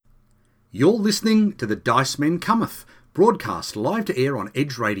You're listening to the Dice Men Cometh, broadcast live to air on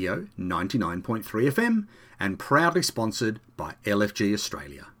Edge Radio 99.3 FM and proudly sponsored by LFG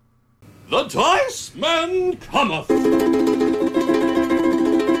Australia. The Dice Men Cometh!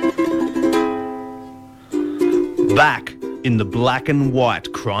 Back in the black and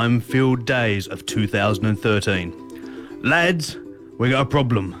white crime-filled days of 2013. Lads, we got a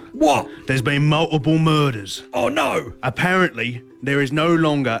problem. What? There's been multiple murders. Oh no! Apparently, there is no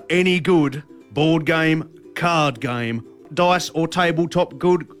longer any good board game, card game, dice or tabletop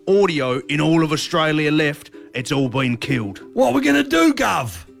good audio in all of Australia left. It's all been killed. What are we gonna do,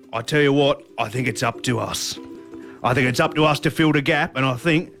 Gov? I tell you what, I think it's up to us. I think it's up to us to fill the gap, and I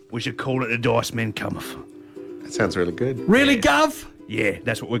think we should call it the Dice Men Cometh. That sounds really good. Really, Gov? Yeah,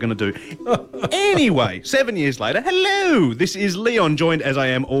 that's what we're going to do. Anyway, 7 years later, hello! This is Leon, joined as I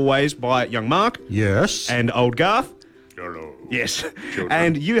am always by young Mark. Yes. And old Garth. Hello. Yes. Children.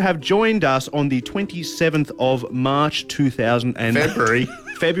 And you have joined us on the 27th of March 2000 and... February.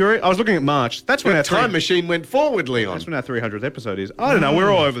 February? I was looking at March. That's when our time machine went forward, Leon. That's when our 300th episode is. I don't know,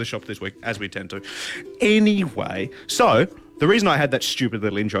 we're all over the shop this week, as we tend to. Anyway, so... the reason I had that stupid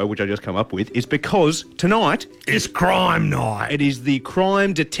little intro, which I just come up with, is because tonight... it's crime night. it is the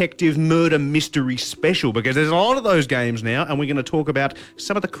crime detective murder mystery special, because there's a lot of those games now, and we're going to talk about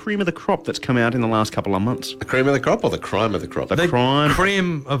some of the cream of the crop that's come out in the last couple of months. The cream of the crop or the crime of the crop? The crime...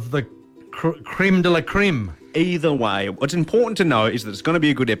 creme of the creme de la creme. Either way, what's important to know is that it's going to be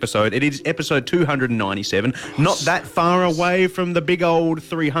a good episode. It is episode 297, not that far away from the big old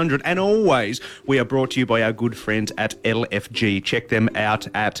 300. And always, we are brought to you by our good friends at LFG. Check them out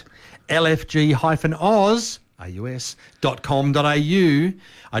at lfg-aus.com.au.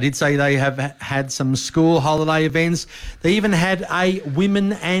 I did say they have had some school holiday events. They even had a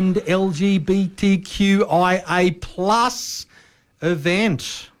women and LGBTQIA plus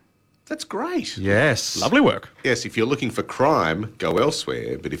event. That's great. Yes. lovely work. Yes, if you're looking for crime, go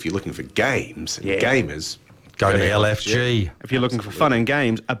elsewhere. But if you're looking for games and gamers, Go to LFG. If you're looking for fun and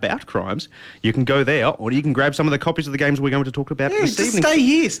games about crimes, you can go there, or you can grab some of the copies of the games we're going to talk about this just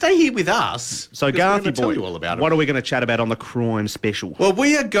evening. stay here with us. So, because we're Garthy gonna tell boy, you all about it. what are we going to chat about on the crime special? Well,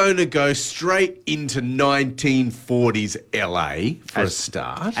 we are going to go straight into 1940s LA for a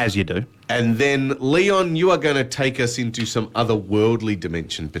start. As you do. And then, Leon, you are going to take us into some otherworldly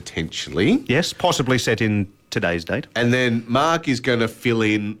dimension, potentially. Yes, possibly set in today's date. And then Mark is going to fill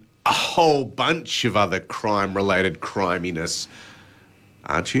in a whole bunch of other crime-related criminess.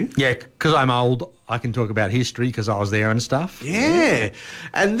 Aren't you? Yeah, because I'm old, I can talk about history because I was there and stuff. Yeah.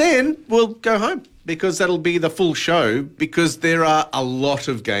 And then we'll go home because that'll be the full show, because there are a lot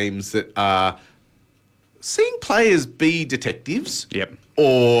of games that are seeing players be detectives. Yep.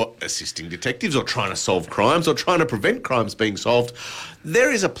 Or assisting detectives, or trying to solve crimes, or trying to prevent crimes being solved.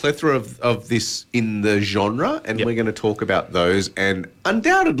 There is a plethora of this in the genre, and we're going to talk about those and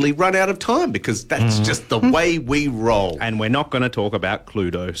undoubtedly run out of time, because that's just the way we roll. And we're not going to talk about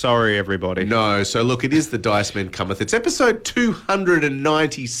Cluedo. Sorry, everybody. No, so look, it is the Dice Men Cometh. It's episode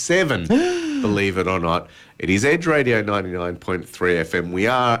 297, believe it or not. It is Edge Radio 99.3 FM. We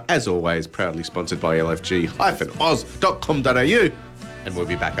are, as always, proudly sponsored by lfg-oz.com.au. And we'll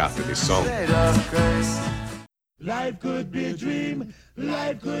be back after this song. Life could be a dream.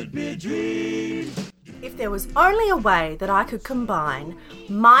 Life could be a dream. If there was only a way that I could combine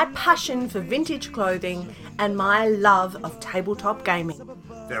my passion for vintage clothing and my love of tabletop gaming.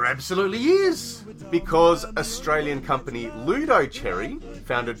 There absolutely is, because Australian company Ludo Cherry,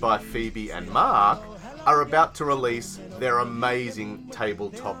 founded by Phoebe and Mark, are about to release their amazing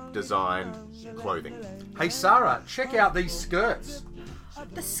tabletop designed clothing. Hey Sarah, check out these skirts.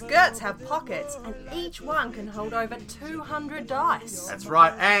 The skirts have pockets and each one can hold over 200 dice. That's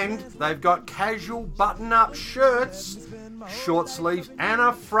right, and they've got casual button-up shirts, short sleeves and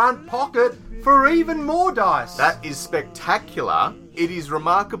a front pocket for even more dice. That is spectacular. It is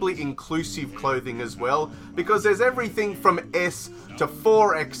remarkably inclusive clothing as well, because there's everything from S to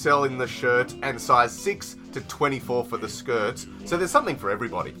 4XL in the shirt and size 6 to 24 for the skirts. So there's something for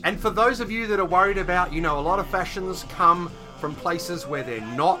everybody. And for those of you that are worried about, a lot of fashions come from places where they're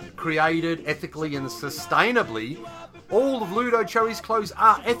not created ethically and sustainably, all of Ludo Cherry's clothes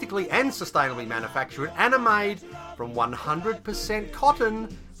are ethically and sustainably manufactured and are made from 100% cotton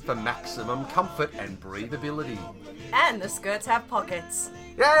for maximum comfort and breathability. And the skirts have pockets.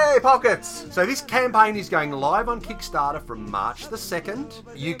 Yay, pockets! So this campaign is going live on Kickstarter from March the 2nd.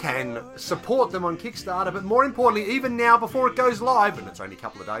 You can support them on Kickstarter, but more importantly, even now before it goes live, and it's only a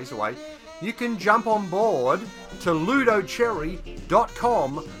couple of days away, you can jump on board to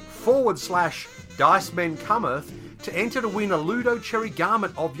ludocherry.com/Dice Men Cometh to enter to win a Ludo Cherry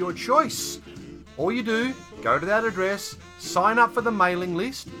garment of your choice. All you do, go to that address, sign up for the mailing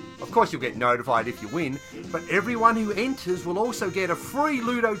list. Of course, you'll get notified if you win, but everyone who enters will also get a free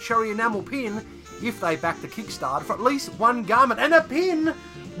Ludo Cherry enamel pin if they back the Kickstarter for at least one garment. And a pin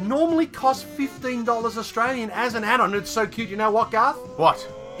normally costs $15 Australian as an add-on. It's so cute. You know what, Garth? What?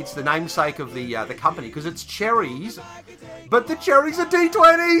 It's the namesake of the company because it's cherries, but the cherries are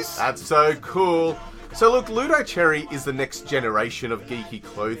D20s. That's so cool. So look, Ludo Cherry is the next generation of geeky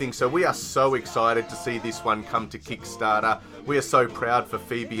clothing, so we are so excited to see this one come to Kickstarter. We are so proud for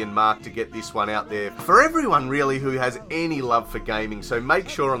Phoebe and Mark to get this one out there for everyone really who has any love for gaming. So make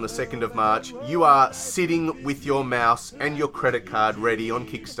sure on the 2nd of March you are sitting with your mouse and your credit card ready on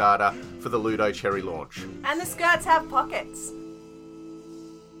Kickstarter for the Ludo Cherry launch. And the skirts have pockets.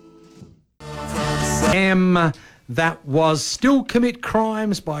 That was Still Commit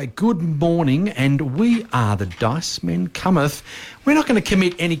Crimes by Good Morning, and we are the Dice Men Cometh. We're not going to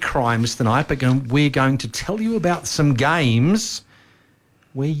commit any crimes tonight, but we're going to tell you about some games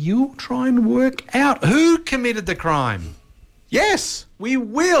where you'll try and work out who committed the crime. Yes, we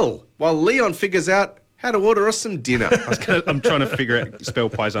will, while Leon figures out how to order us some dinner. I'm trying to figure out spell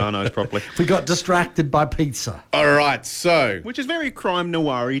paisanos properly. We got distracted by pizza. All right, so... Which is very crime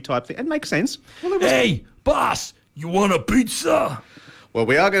noir-y type thing. It makes sense. Hey, boss, you want a pizza? Well,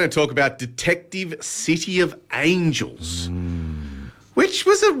 we are going to talk about Detective City of Angels, which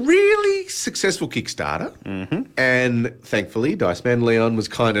was a really successful Kickstarter. Mm-hmm. And thankfully, Dice Man Leon was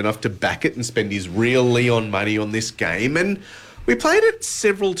kind enough to back it and spend his real Leon money on this game. And we played it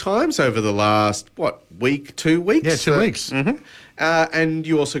several times over the last, week, 2 weeks? Yeah, 2 weeks. Mm-hmm. And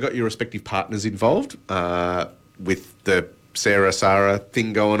you also got your respective partners involved with the Sarah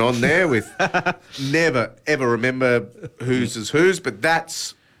thing going on there with never, ever remember whose is whose, but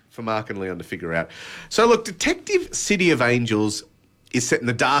that's for Mark and Leon to figure out. So look, Detective City of Angels is set in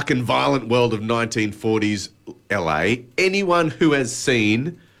the dark and violent world of 1940s LA. Anyone who has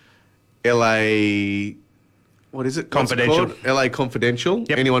seen LA... What is it? Confidential. What's it called? LA Confidential.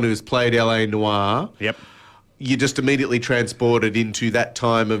 Yep. Anyone who's played LA Noir. Yep. You're just immediately transported into that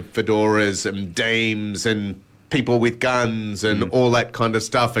time of fedoras and dames and people with guns and all that kind of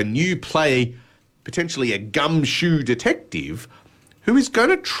stuff. And you play potentially a gumshoe detective who is going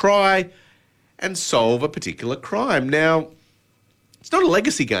to try and solve a particular crime. Now, it's not a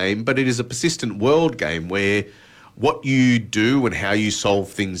legacy game, but it is a persistent world game where what you do and how you solve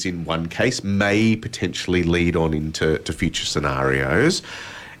things in one case may potentially lead on into future scenarios.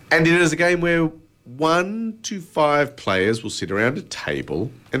 And it is a game where 1 to 5 players will sit around a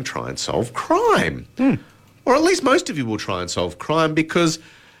table and try and solve crime. Or at least most of you will try and solve crime, because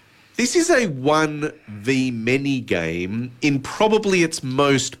this is a 1v-many game in probably its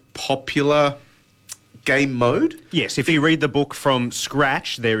most popular game mode. Yes, if you read the book from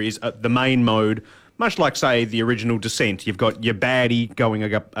scratch, there is the main mode. Much like, say, the original Descent, you've got your baddie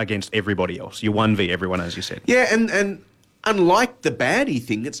going up against everybody else. You 1v everyone, as you said. Yeah, and unlike the baddie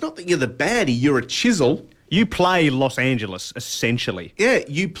thing, it's not that you're the baddie, you're a chisel. You play Los Angeles, essentially. Yeah,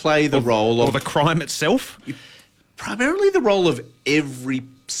 you play the role of... Or the crime itself. Primarily the role of every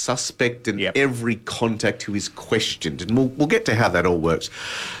suspect and every contact who is questioned. And we'll get to how that all works.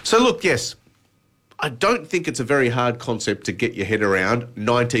 So look, yes, I don't think it's a very hard concept to get your head around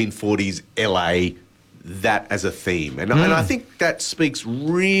 1940s LA, that as a theme. And I think that speaks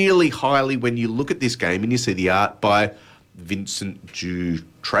really highly when you look at this game and you see the art by Vincent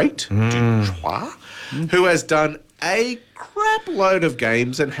Dutroit, who has done a crap load of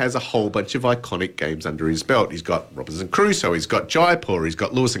games and has a whole bunch of iconic games under his belt. He's got Robinson Crusoe, he's got Jaipur, he's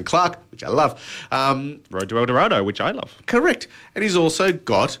got Lewis and Clark, which I love. Road to El Dorado, which I love. Correct. And he's also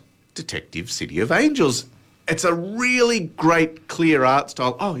got Detective City of Angels. It's a really great, clear art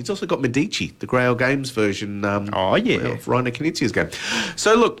style. Oh, he's also got Medici, the Grail Games version of Reiner Knizia's game.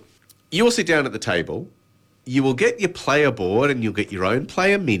 So look, you'll sit down at the table, you will get your player board and you'll get your own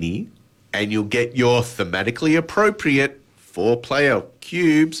player mini, and you'll get your thematically appropriate 4-player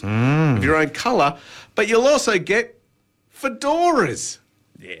cubes of your own colour, but you'll also get fedoras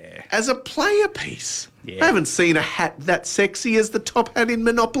as a player piece. I haven't seen a hat that sexy as the top hat in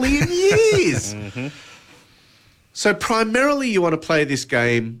Monopoly in years. So primarily you want to play this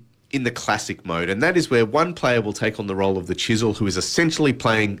game in the classic mode, and that is where one player will take on the role of the chisel, who is essentially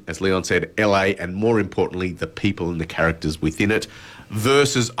playing, as Leon said, LA, and more importantly, the people and the characters within it,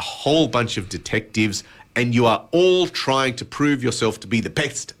 versus a whole bunch of detectives, and you are all trying to prove yourself to be the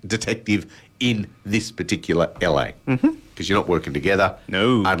best detective in this particular LA. Because you're not working together.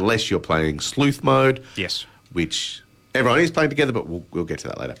 No. Unless you're playing sleuth mode. Yes. Which everyone is playing together, but we'll get to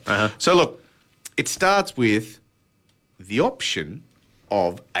that later. So look, it starts with the option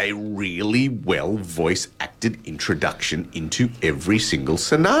of a really well voice-acted introduction into every single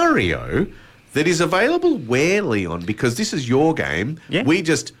scenario that is available where, Leon? Because this is your game. Yeah. We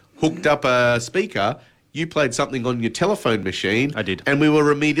just hooked up a speaker. You played something on your telephone machine. I did. And we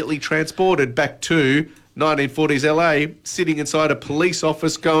were immediately transported back to 1940s LA, sitting inside a police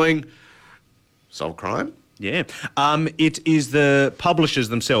office going, solve crime? Yeah. It is the publishers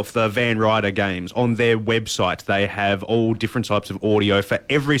themselves, the Van Ryder Games. On their website, they have all different types of audio for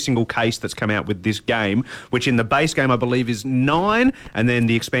every single case that's come out with this game, which in the base game, I believe, is 9, and then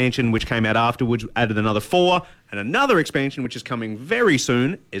the expansion, which came out afterwards, added another 4, and another expansion, which is coming very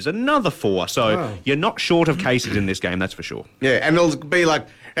soon, is another 4. So you're not short of cases in this game, that's for sure. Yeah, and it'll be like,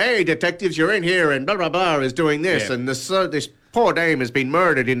 hey, detectives, you're in here, and blah, blah, blah is doing this, Yeah. and this poor dame has been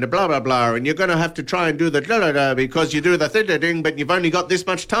murdered in the blah, blah, blah, and you're going to have to try and do the blah, blah, blah, because you do the thing, but you've only got this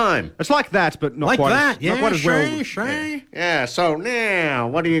much time. It's like that, but not Like quite that, as, yeah, not quite as well. Yeah, so now,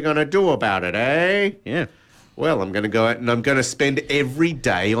 what are you going to do about it, eh? Yeah. Well, I'm going to go out and I'm going to spend every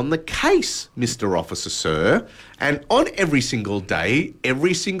day on the case, Mr. Officer, sir. And on every single day,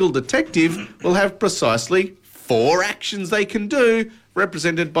 every single detective will have precisely 4 actions they can do,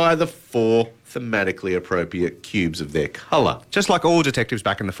 represented by the 4 thematically appropriate cubes of their colour. Just like all detectives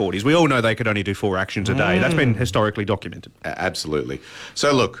back in the 40s, we all know they could only do 4 actions a day. That's been historically documented. Absolutely.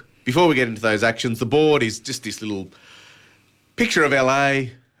 So look, before we get into those actions, the board is just this little picture of LA.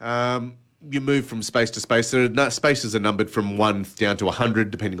 You move from space to space. Spaces are numbered from 1 down to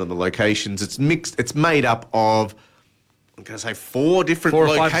 100, depending on the locations. It's mixed. It's made up of, I'm going to say, 4 different 4 or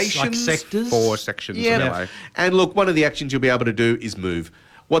 5 locations. like sectors. 4 sections Yeah. of LA. And look, one of the actions you'll be able to do is move.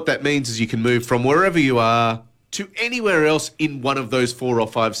 What that means is you can move from wherever you are to anywhere else in one of those 4 or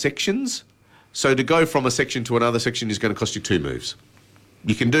 5 sections. So to go from a section to another section is going to cost you 2 moves.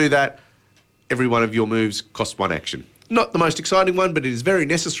 You can do that. Every one of your moves costs 1 action. Not the most exciting one, but it is very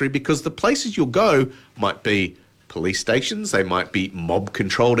necessary because the places you'll go might be police stations, they might be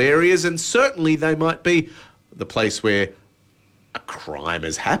mob-controlled areas, and certainly they might be the place where a crime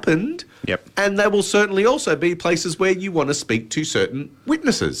has happened. Yep. And they will certainly also be places where you want to speak to certain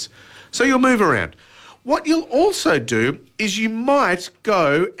witnesses. So you'll move around. What you'll also do is you might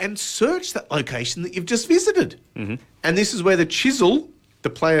go and search that location that you've just visited. Mm-hmm. And this is where the chisel, the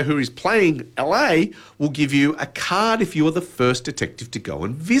player who is playing LA, will give you a card if you are the first detective to go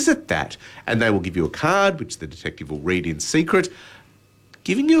and visit that. And they will give you a card, which the detective will read in secret,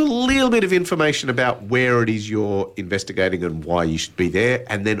 giving you a little bit of information about where it is you're investigating and why you should be there,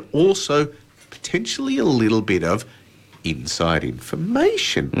 and then also potentially a little bit of inside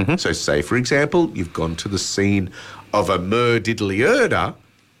information. Mm-hmm. So say, for example, you've gone to the scene of a murdiddly-erder,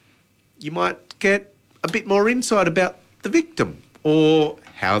 you might get a bit more insight about the victim or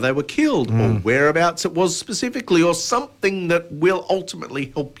how they were killed or whereabouts it was specifically, or something that will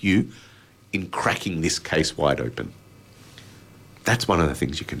ultimately help you in cracking this case wide open. That's one of the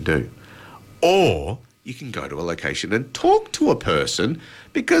things you can do. Or you can go to a location and talk to a person,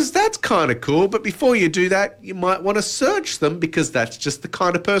 because that's kind of cool. But before you do that, you might want to search them, because that's just the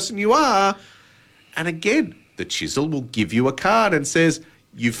kind of person you are. And again, the chisel will give you a card and says,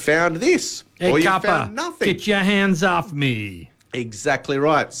 you found this, Hey, or you copper, found nothing. get your hands off me. Exactly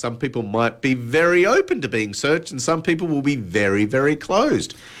right. Some people might be very open to being searched, and some people will be very, very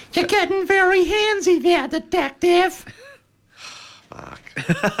closed. You're getting very handsy there, detective.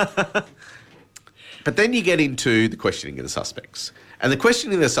 Mark. But then you get into the questioning of the suspects. And the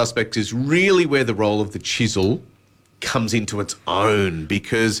questioning of the suspects is really where the role of the chisel comes into its own,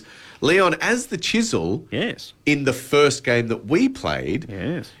 because, Leon, as the chisel, Yes. in the first game that we played,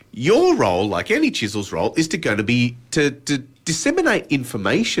 Yes. your role, like any chisel's role, is to disseminate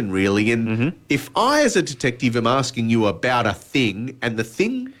information, really. And if I, as a detective, am asking you about a thing, and the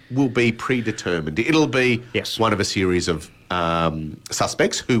thing will be predetermined, it'll be Yes. one of a series of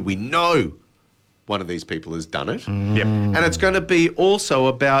suspects who we know one of these people has done it. Yep. And it's going to be also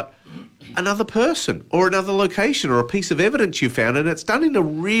about another person or another location or a piece of evidence you found, and it's done in a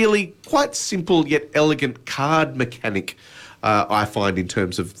really quite simple yet elegant card mechanic, I find, in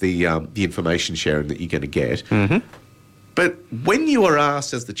terms of the information sharing that you're going to get. Mm-hmm. But when you are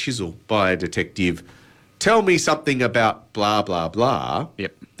asked as the chisel by a detective, tell me something about blah, blah, blah,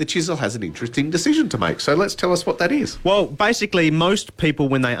 Yep. the chisel has an interesting decision to make. So let's tell us what that is. Well, basically, most people,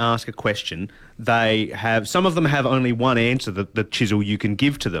 when they ask a question, some of them have only one answer that the chisel you can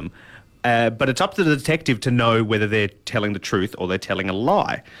give to them. But it's up to the detective to know whether they're telling the truth or they're telling a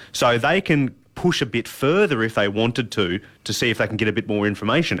lie. So they can push a bit further if they wanted to see if they can get a bit more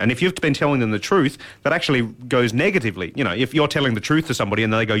information. And if you've been telling them the truth, that actually goes negatively. You know, if you're telling the truth to somebody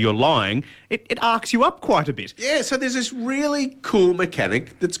and they go, you're lying, it arcs you up quite a bit. Yeah, so there's this really cool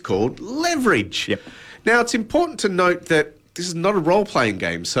mechanic that's called leverage. Yep. Now, it's important to note that this is not a role-playing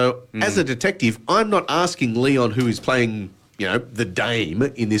game. So as a detective, I'm not asking Leon, who is playing, you know, the dame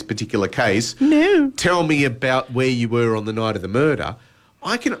in this particular case, tell me about where you were on the night of the murder.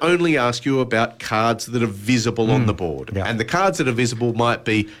 I can only ask you about cards that are visible on the board. Yeah. And the cards that are visible might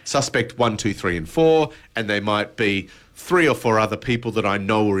be suspect 1, 2, 3 and 4, and they might be 3 or 4 other people that I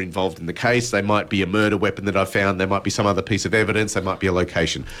know are involved in the case. They might be a murder weapon that I found. They might be some other piece of evidence. They might be a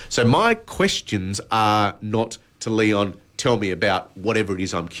location. So my questions are not to Leon, tell me about whatever it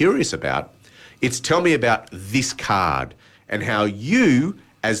is I'm curious about. It's tell me about this card and how you,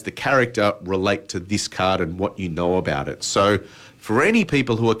 as the character, relate to this card and what you know about it. So for any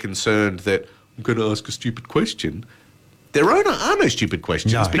people who are concerned that I'm going to ask a stupid question, there are no stupid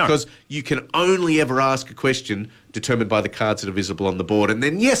questions because you can only ever ask a question determined by the cards that are visible on the board. And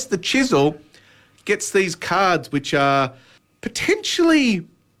then, yes, the chisel gets these cards which are potentially,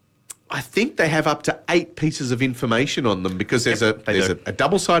 I think they have up to 8 pieces of information on them because there's a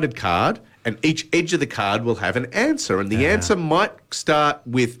double-sided card and each edge of the card will have an answer. And the answer might start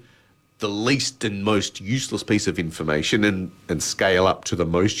with the least and most useless piece of information and scale up to the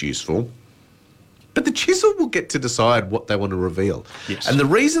most useful. But the chisel will get to decide what they want to reveal. Yes. And the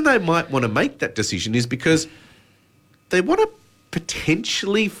reason they might want to make that decision is because they want to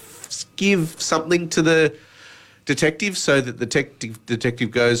potentially give something to the detective so that the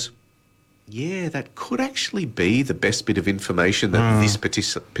detective goes, yeah, that could actually be the best bit of information that this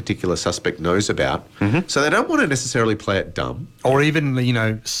particular suspect knows about. So they don't want to necessarily play it dumb. Or even, you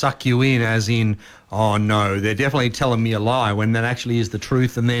know, suck you in as in, oh no, they're definitely telling me a lie when that actually is the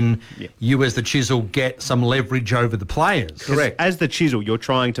truth, and then you as the chisel get some leverage over the players. Correct. As the chisel, you're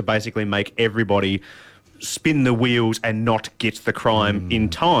trying to basically make everybody spin the wheels and not get the crime in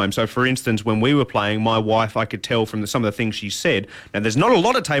time. So, for instance, when we were playing, my wife, I could tell from some of the things she said. Now, there's not a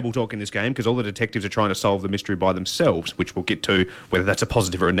lot of table talk in this game because all the detectives are trying to solve the mystery by themselves, which we'll get to, whether that's a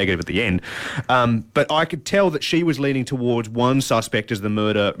positive or a negative at the end. But I could tell that she was leaning towards one suspect as the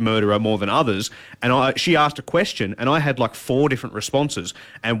murderer more than others. And she asked a question, and I had like 4 different responses.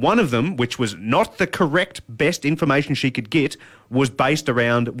 And one of them, which was not the correct best information she could get, was based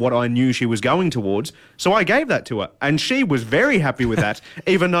around what I knew she was going towards. So I gave that to her. And she was very happy with that,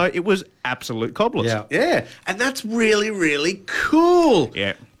 even though it was absolute cobblers. Yeah. And that's really, really cool.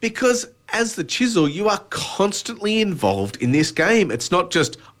 Yeah. Because as the chisel, you are constantly involved in this game. It's not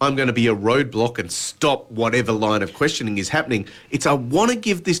just, I'm going to be a roadblock and stop whatever line of questioning is happening. It's, I want to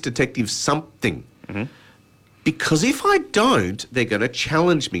give this detective something. Because if I don't, they're going to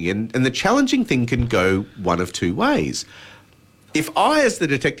challenge me. And the challenging thing can go one of 2 ways. If I, as the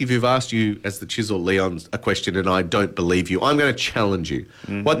detective who've asked you, as the chisel, Leon, a question and I don't believe you, I'm going to challenge you.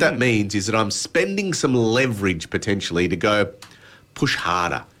 What that means is that I'm spending some leverage potentially to go push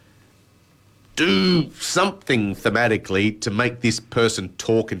harder. Do something thematically to make this person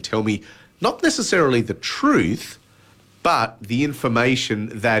talk and tell me not necessarily the truth, but the information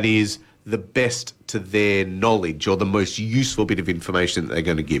that is the best to their knowledge or the most useful bit of information that they're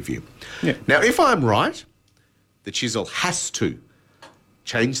going to give you. Yeah. Now, if I'm right, the chisel has to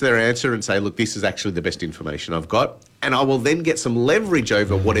change their answer and say, look, this is actually the best information I've got. And I will then get some leverage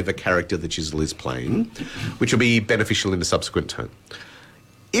over whatever character the chisel is playing, which will be beneficial in a subsequent turn.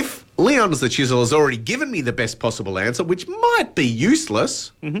 If Leon as the chisel has already given me the best possible answer, which might be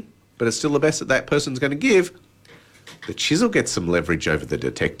useless, but it's still the best that person's going to give, the chisel gets some leverage over the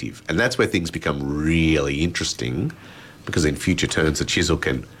detective. And that's where things become really interesting, because in future turns the chisel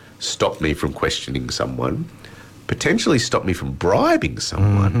can stop me from questioning someone, potentially stop me from bribing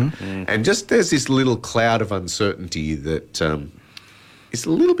someone. And just there's this little cloud of uncertainty that is a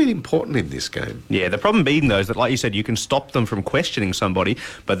little bit important in this game. Yeah, the problem being, though, is that, like you said, you can stop them from questioning somebody,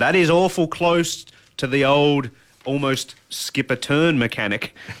 but that is awful close to the old almost skip a turn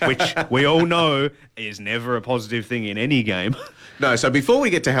mechanic, which we all know is never a positive thing in any game. No, so before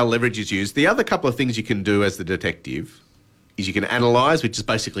we get to how leverage is used, the other couple of things you can do as the detective is you can analyse, which is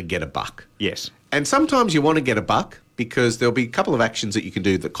basically get a buck. Yes. And sometimes you want to get a buck because there'll be a couple of actions that you can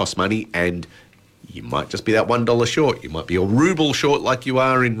do that cost money, and you might just be that $1 short. You might be a ruble short like you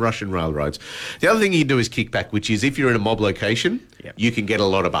are in Russian railroads. The other thing you can do is kickback, which is if you're in a mob location, you can get a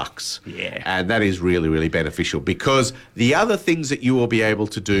lot of bucks. Yeah. And that is really, really beneficial because the other things that you will be able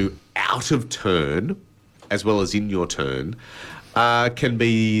to do out of turn, as well as in your turn, can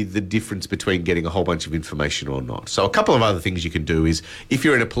be the difference between getting a whole bunch of information or not. So a couple of other things you can do is, if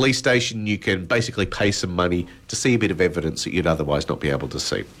you're in a police station, you can basically pay some money to see a bit of evidence that you'd otherwise not be able to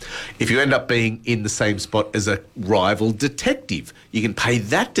see. If you end up being in the same spot as a rival detective, you can pay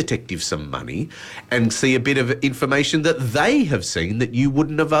that detective some money and see a bit of information that they have seen that you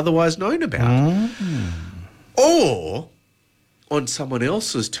wouldn't have otherwise known about. Or, on someone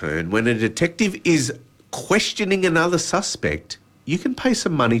else's turn, when a detective is questioning another suspect, you can pay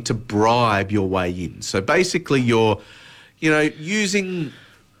some money to bribe your way in. So basically you're, using,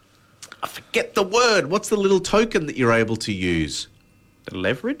 I forget the word, what's the little token that you're able to use? The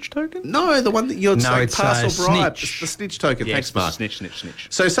leverage token? No, the one that you're saying it's pass or bribe. snitch. It's the snitch token. Yes, Thanks, Mark. Snitch.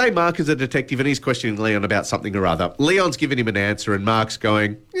 So say Mark is a detective and he's questioning Leon about something or other. Leon's giving him an answer and Mark's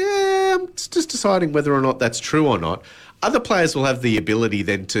going, yeah, I'm just deciding whether or not that's true or not. Other players will have the ability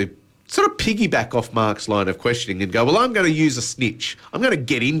then to sort of piggyback off Mark's line of questioning and go, well, I'm going to use a snitch. I'm going to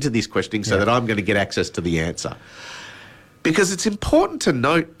get into this questioning so that I'm going to get access to the answer. Because it's important to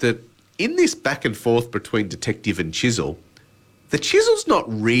note that in this back and forth between detective and chisel, the chisel's not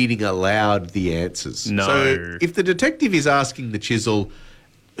reading aloud the answers. No. So if the detective is asking the chisel,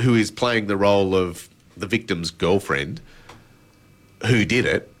 who is playing the role of the victim's girlfriend, who did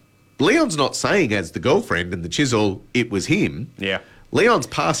it, Leon's not saying as the girlfriend and the chisel, it was him. Yeah. Leon's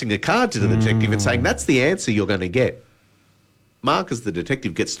passing a card to the detective and saying, that's the answer you're going to get. Mark, as the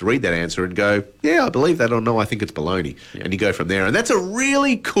detective, gets to read that answer and go, yeah, I believe that, or no, I think it's baloney. Yeah. And you go from there. And that's a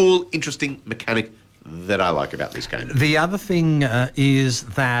really cool, interesting mechanic that I like about this game. The other thing is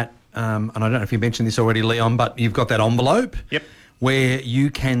that, and I don't know if you mentioned this already, Leon, but you've got that envelope where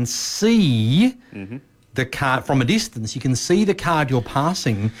you can see the card from a distance. You can see the card you're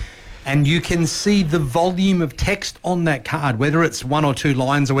passing. And you can see the volume of text on that card, whether it's 1 or 2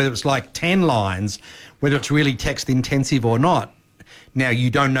 lines or whether it's like 10 lines, whether it's really text intensive or not. Now, you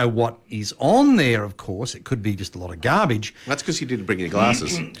don't know what is on there, of course. It could be just a lot of garbage. That's because you didn't bring your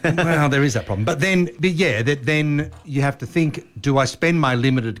glasses. Well, there is that problem. But then you have to think, do I spend my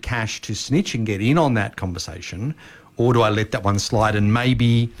limited cash to snitch and get in on that conversation, or do I let that one slide and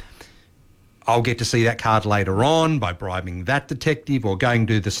maybe I'll get to see that card later on by bribing that detective or going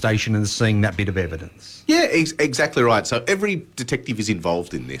to the station and seeing that bit of evidence? Yeah, exactly right. So every detective is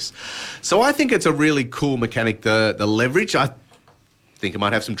involved in this. So I think it's a really cool mechanic, the leverage. I think it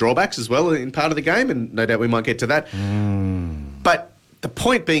might have some drawbacks as well in part of the game, and no doubt we might get to that. But the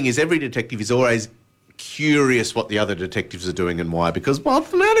point being is every detective is always curious what the other detectives are doing and why, because while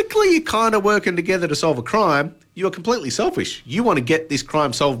thematically you're kind of working together to solve a crime, you are completely selfish. You want to get this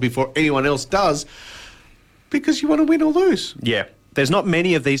crime solved before anyone else does because you want to win or lose. Yeah. There's not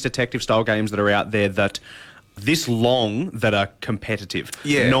many of these detective-style games that are out there that this long that are competitive.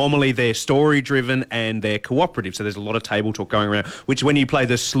 Yeah. Normally they're story-driven and they're cooperative, so there's a lot of table talk going around, which when you play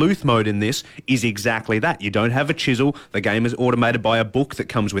the sleuth mode in this is exactly that. You don't have a chisel. The game is automated by a book that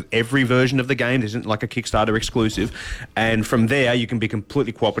comes with every version of the game. It isn't like a Kickstarter exclusive. And from there, you can be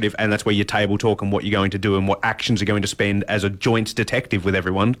completely cooperative, and that's where your table talk and what you're going to do and what actions you're going to spend as a joint detective with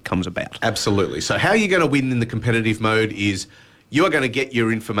everyone comes about. Absolutely. So how you're going to win in the competitive mode is you are going to get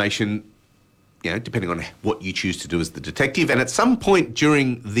your information, depending on what you choose to do as the detective. And at some point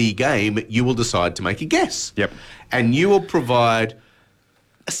during the game, you will decide to make a guess. Yep. And you will provide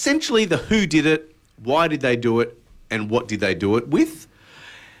essentially the who did it, why did they do it, and what did they do it with.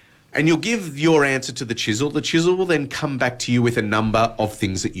 And you'll give your answer to the chisel. The chisel will then come back to you with a number of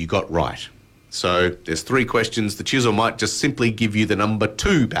things that you got right. So there's 3 questions. The chisel might just simply give you the number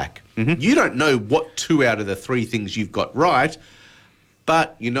 2 back. You don't know what 2 out of the 3 things you've got right,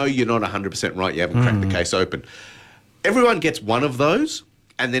 but you know you're not 100% right. You haven't cracked the case open. Everyone gets one of those,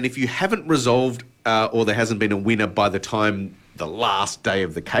 and then if you haven't resolved or there hasn't been a winner by the time the last day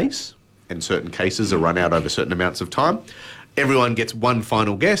of the case, and certain cases are run out over certain amounts of time, everyone gets one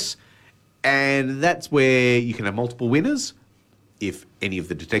final guess, and that's where you can have multiple winners. If any of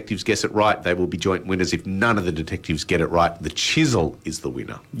the detectives guess it right, they will be joint winners. If none of the detectives get it right, the chisel is the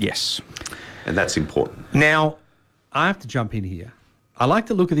winner. Yes. And that's important. Now, I have to jump in here. I like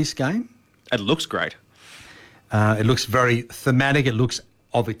the look of this game. It looks great. It looks very thematic. It looks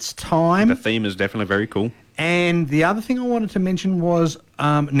of its time. The theme is definitely very cool. And the other thing I wanted to mention was,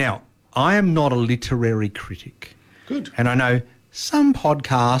 now, I am not a literary critic. Good. And I know some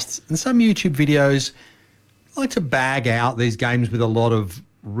podcasts and some YouTube videos like to bag out these games with a lot of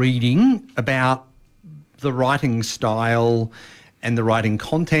reading about the writing style and the writing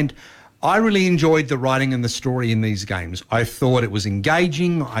content. I really enjoyed the writing and the story in these games. I thought it was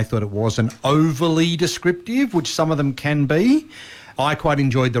engaging. I thought it wasn't overly descriptive, which some of them can be. I quite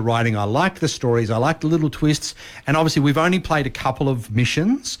enjoyed the writing. I liked the stories. I liked the little twists. And obviously, we've only played a couple of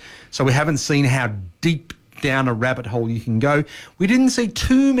missions, so we haven't seen how deep down a rabbit hole you can go. We didn't see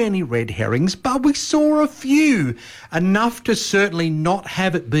too many red herrings, but we saw a few, enough to certainly not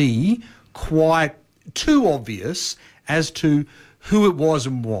have it be quite too obvious as to who it was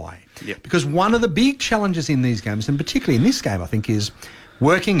and why. Yep. Because one of the big challenges in these games, and particularly in this game, I think, is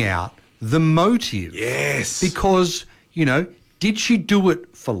working out the motive. Yes. Because, you know, did she do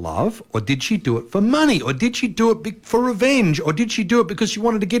it for love, or did she do it for money, or did she do it for revenge, or did she do it because she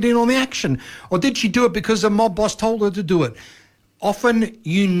wanted to get in on the action, or did she do it because a mob boss told her to do it? Often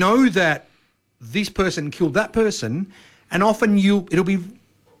you know that this person killed that person, and often it'll be,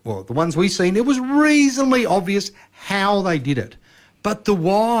 well, the ones we've seen, it was reasonably obvious how they did it. But the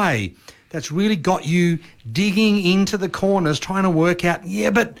why, that's really got you digging into the corners, trying to work out,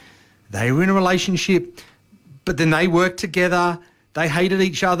 yeah, but they were in a relationship, but then they worked together, they hated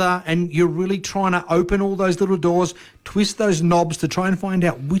each other, and you're really trying to open all those little doors, twist those knobs to try and find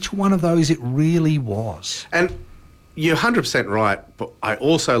out which one of those it really was. And you're 100% right, but I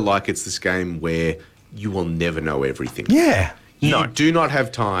also like it's this game where you will never know everything. Yeah. You do not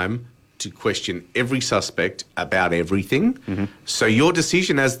have time to question every suspect about everything. Mm-hmm. So your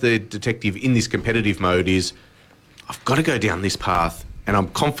decision as the detective in this competitive mode is, I've got to go down this path, and I'm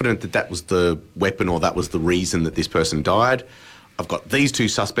confident that that was the weapon or that was the reason that this person died. I've got these two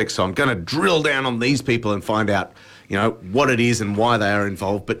suspects, so I'm going to drill down on these people and find out, you know, what it is and why they are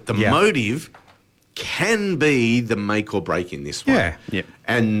involved. But the motive can be the make or break in this one. Yeah. Yep.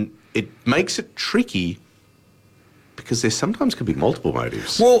 And it makes it tricky because there sometimes could be multiple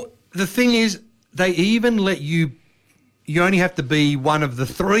motives. Well, the thing is, they even let you only have to be one of the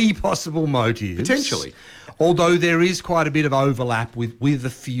three possible motives. Potentially. Although there is quite a bit of overlap with a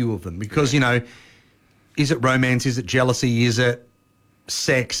few of them because, you know, is it romance? Is it jealousy? Is it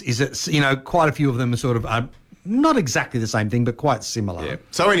sex? Is it, you know, quite a few of them are sort of not exactly the same thing, but quite similar. Yeah.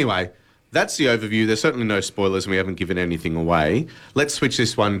 So anyway, that's the overview. There's certainly no spoilers and we haven't given anything away. Let's switch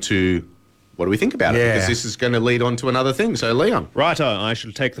this one to what do we think about it? Yeah. Because this is going to lead on to another thing. So, Leon. Righto, I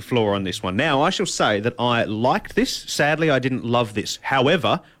shall take the floor on this one. Now, I shall say that I liked this. Sadly, I didn't love this.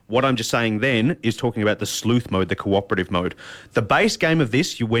 However, what I'm just saying then is talking about the sleuth mode, the cooperative mode. The base game of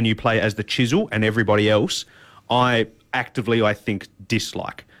this, when you play as the Chisel and everybody else, I think,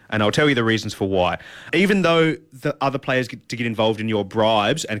 dislike. And I'll tell you the reasons for why. Even though the other players get to get involved in your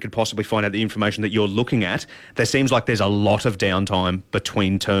bribes and could possibly find out the information that you're looking at, there seems like there's a lot of downtime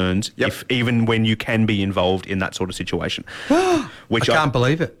between turns, even when you can be involved in that sort of situation. Which I can't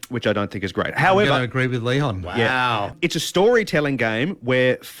believe it. Which I don't think is great. I'm However, going to agree with Leon. Wow. yeah, it's a storytelling game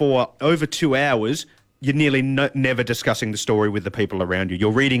where for over 2 hours, you're nearly never discussing the story with the people around you.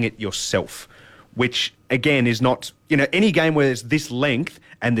 You're reading it yourself, which, again, is not, you know, any game where it's this length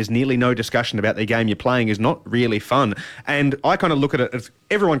and there's nearly no discussion about the game you're playing is not really fun. And I kind of look at it as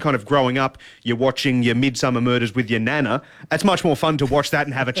everyone kind of growing up, you're watching your Midsummer Murders with your nana. It's much more fun to watch that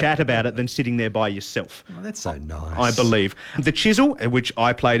and have a chat about it than sitting there by yourself. Oh, that's so nice. I believe. The Chisel, which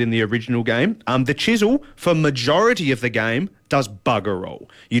I played in the original game, the Chisel, for majority of the game, does bugger all.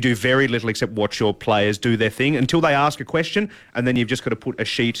 You do very little except watch your players do their thing until they ask a question, and then you've just got to put a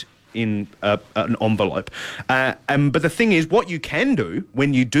sheet in an envelope. But the thing is, what you can do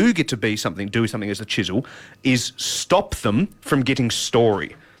when you do get to do something as a Chisel is stop them from getting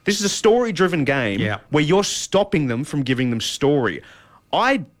story. This is a story-driven game where you're stopping them from giving them story.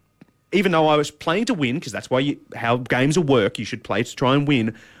 Even though I was playing to win, because that's how games work, you should play to try and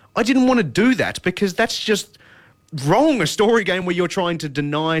win, I didn't want to do that because that's just wrong. A story game where you're trying to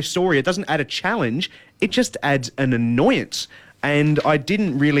deny story, it doesn't add a challenge, it just adds an annoyance. And I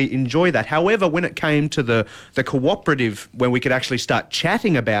didn't really enjoy that. However, when it came to the cooperative, when we could actually start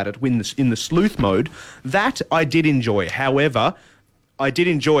chatting about it in the sleuth mode, that I did enjoy. However, I did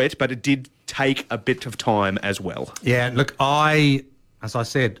enjoy it, but it did take a bit of time as well. Yeah, look, as I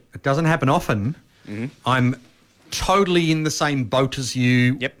said, it doesn't happen often. Mm-hmm. I'm totally in the same boat as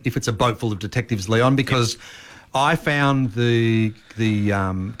you if it's a boat full of detectives, Leon, because I found the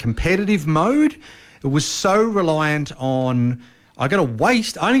competitive mode, it was so reliant on, I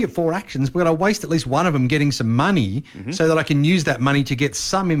only get 4 actions, but I got to waste at least one of them getting some money so that I can use that money to get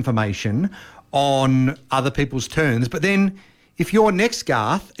some information on other people's turns. But then if you're next,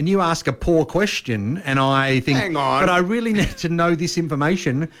 Garth, and you ask a poor question and I think, hang on, but I really need to know this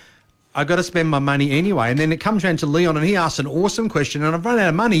information, I got to spend my money anyway. And then it comes around to Leon and he asks an awesome question and I've run out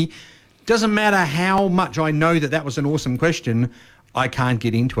of money. Doesn't matter how much I know that was an awesome question, I can't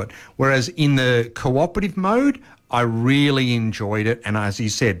get into it. Whereas in the cooperative mode, I really enjoyed it. And as you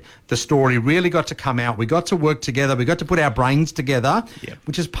said, the story really got to come out. We got to work together. We got to put our brains together,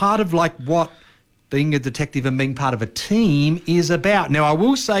 which is part of like what being a detective and being part of a team is about. Now, I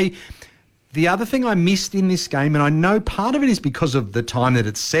will say the other thing I missed in this game, and I know part of it is because of the time that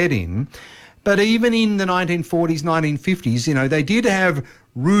it's set in, but even in the 1940s, 1950s, you know, they did have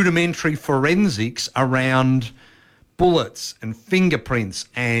rudimentary forensics around bullets and fingerprints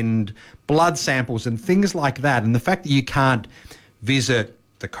and blood samples and things like that. And the fact that you can't visit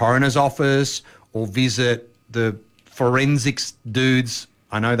the coroner's office or visit the forensics dudes,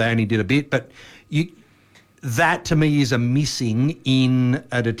 I know they only did a bit, but that to me is a missing in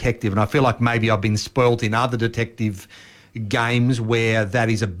a detective. And I feel like maybe I've been spoilt in other detective games where that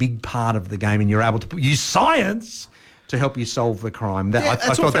is a big part of the game and you're able to use science to help you solve the crime. I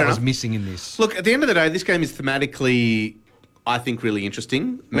thought that was missing in this. Look, at the end of the day, this game is thematically, I think, really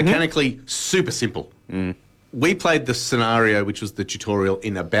interesting. Mechanically, super simple. We played the scenario, which was the tutorial,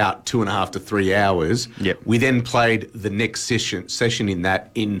 in about 2.5 to 3 hours. We then played the next session in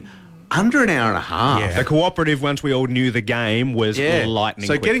that in under an hour and a half. The cooperative, once we all knew the game, was lightning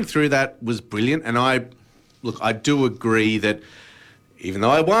quick. Getting through that was brilliant. And I do agree that even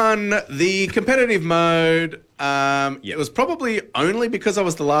though I won the competitive mode, it was probably only because I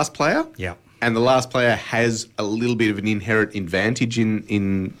was the last player. And the last player has a little bit of an inherent advantage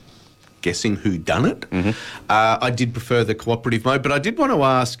in guessing who done it. I did prefer the cooperative mode, but I did want to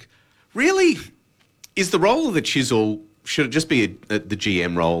ask, really, is the role of the chisel, should it just be the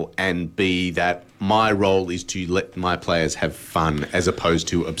GM role and be that my role is to let my players have fun as opposed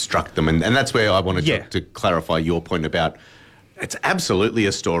to obstruct them? And that's where I wanted to clarify your point about it's absolutely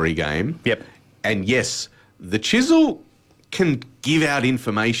a story game. And yes, the chisel can give out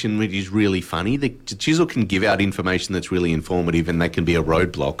information which is really funny. The chisel can give out information that's really informative, and they can be a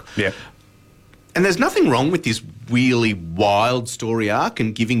roadblock. And there's nothing wrong with this really wild story arc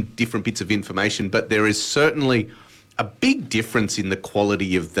and giving different bits of information, but there is certainly a big difference in the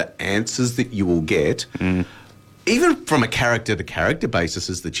quality of the answers that you will get, even from a character-to-character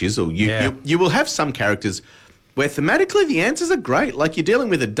basis as the chisel. You will have some characters where thematically the answers are great. Like you're dealing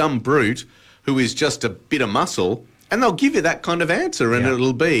with a dumb brute who is just a bit of muscle, and they'll give you that kind of answer, and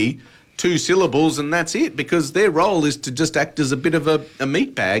it'll be 2 syllables, and that's it, because their role is to just act as a bit of a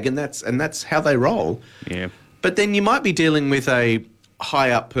meat bag, and that's how they roll. But then you might be dealing with a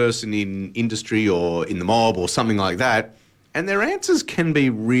high-up person in industry or in the mob or something like that, and their answers can be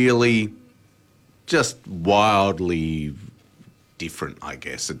really just wildly different, I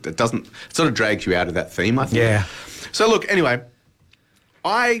guess. It sort of drags you out of that theme, I think. So look, anyway,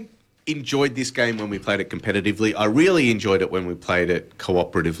 I enjoyed this game when we played it competitively. I really enjoyed it when we played it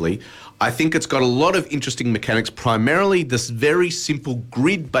cooperatively. I think it's got a lot of interesting mechanics, primarily this very simple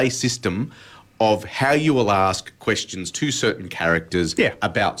grid-based system of how you will ask questions to certain characters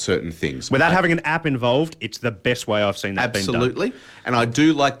about certain things. Without having an app involved, it's the best way I've seen that being done. Absolutely. And I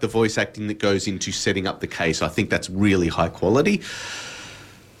do like the voice acting that goes into setting up the case. I think that's really high quality.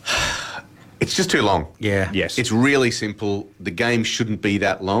 It's just too long. Yes. It's really simple. The game shouldn't be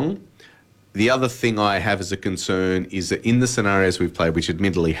that long. The other thing I have as a concern is that in the scenarios we've played, which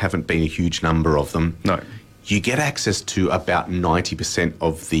admittedly haven't been a huge number of them, you get access to about 90%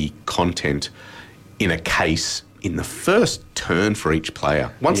 of the content in a case in the first turn for each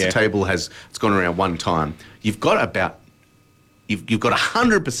player. Once the table it's gone around one time, you've got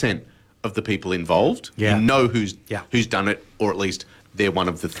 100% of the people involved. You know who's done it, or at least they're one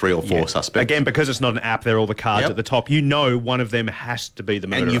of the 3 or 4 suspects. Again, because it's not an app, they're all the cards at the top. You know one of them has to be the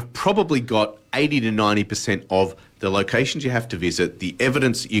murderer. And you've probably got 80 to 90% of the locations you have to visit, the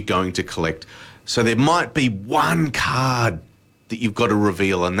evidence that you're going to collect. So there might be one card that you've got to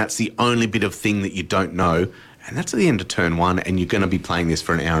reveal, and that's the only bit of thing that you don't know. And that's at the end of turn 1, and you're going to be playing this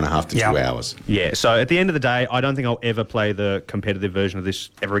for an hour and a half to 2 hours. So at the end of the day, I don't think I'll ever play the competitive version of this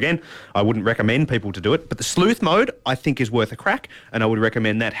ever again. I wouldn't recommend people to do it. But the sleuth mode, I think, is worth a crack, and I would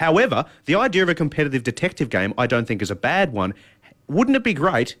recommend that. However, the idea of a competitive detective game, I don't think is a bad one. Wouldn't it be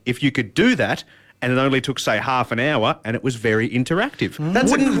great if you could do that and it only took, say, half an hour and it was very interactive?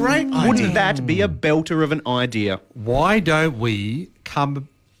 That's a great idea. Wouldn't that be a belter of an idea? Why don't we come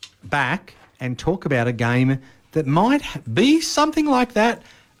back and talk about a game that might be something like that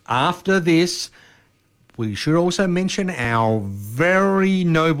after this? We should also mention our very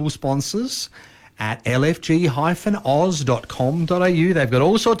noble sponsors at lfg-oz.com.au. They've got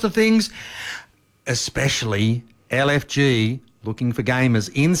all sorts of things, especially LFG, looking for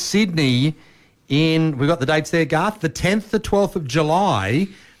gamers in Sydney. We've got the dates there, Garth, the 10th, the 12th of July,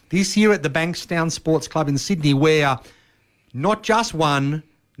 this year at the Bankstown Sports Club in Sydney, where not just one,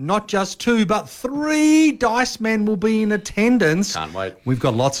 Not just 2, but 3 Dice Men will be in attendance. Can't wait. We've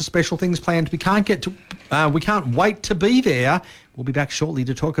got lots of special things planned. We can't wait to be there. We'll be back shortly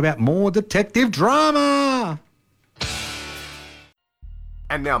to talk about more detective drama.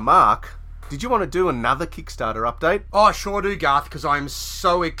 And now, Mark, did you want to do another Kickstarter update? Oh, I sure do, Garth, because I'm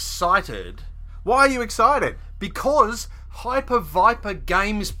so excited. Why are you excited? Because Hyper Viper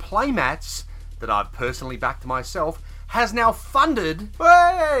Games playmats that I've personally backed myself has now funded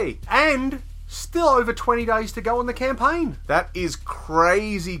Hey! and still over 20 days to go on the campaign. That is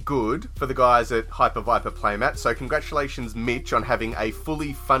crazy good for the guys at Hyper Viper Playmat. So congratulations, Mitch, on having a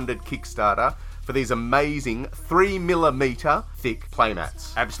fully funded Kickstarter for these amazing 3mm thick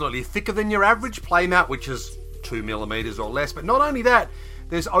playmats. Absolutely thicker than your average playmat, which is 2mm or less. But not only that,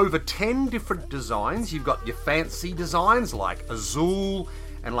 there's over 10 different designs. You've got your fancy designs like Azul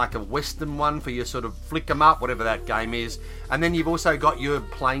and like a Western one for your sort of flick 'em up, whatever that game is. And then you've also got your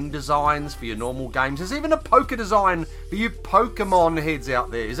plain designs for your normal games. There's even a poker design for you Pokemon heads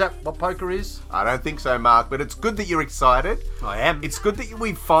out there. Is that what poker is? I don't think so, Mark, but it's good that you're excited. I am. It's good that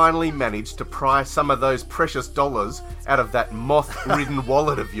we've finally managed to pry some of those precious dollars out of that moth-ridden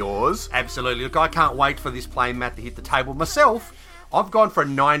wallet of yours. Absolutely. Look, I can't wait for this playing mat to hit the table myself. I've gone for a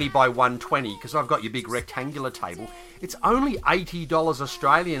 90 by 120 because I've got your big rectangular table. It's only $80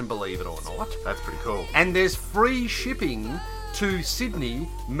 Australian, believe it or not. That's pretty cool. And there's free shipping to Sydney,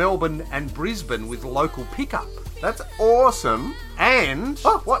 Melbourne and Brisbane with local pickup. That's awesome. And...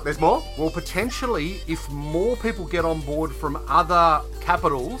 Oh, what? There's more? Well, potentially, if more people get on board from other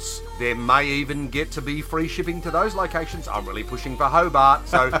capitals, there may even get to be free shipping to those locations. I'm really pushing for Hobart,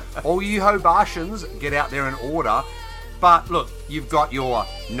 so all you Hobartians, get out there and order. But look, you've got your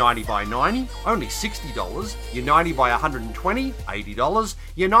 90 by 90, only $60. Your 90 by 120, $80.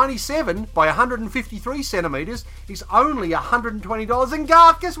 Your 97 by 153 centimetres is only $120. And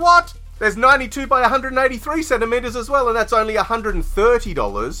Garth, guess what? There's 92 by 183 centimetres as well, and that's only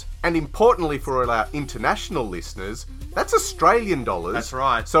 $130. And importantly for all our international listeners, that's Australian dollars. That's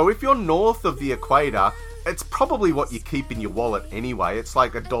right. So if you're north of the equator, it's probably what you keep in your wallet anyway. It's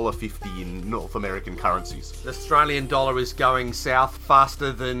like $1.50 in North American currencies. The Australian dollar is going south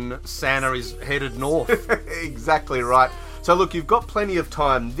faster than Santa is headed north. Exactly right. So look, you've got plenty of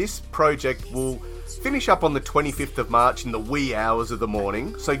time. This project will finish up on the 25th of March in the wee hours of the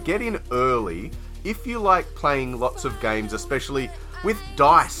morning. So get in early if you like playing lots of games, especially with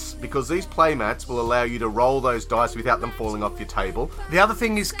dice, because these playmats will allow you to roll those dice without them falling off your table. The other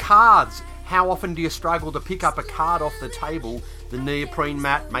thing is cards. How often do you struggle to pick up a card off the table? The neoprene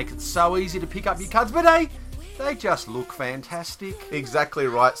mat make it so easy to pick up your cards, but hey, they just look fantastic. Exactly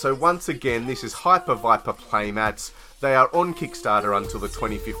right. So once again, this is Hyper Viper playmats. They are on Kickstarter until the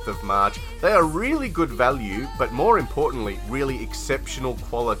 25th of March. They are really good value, but more importantly, really exceptional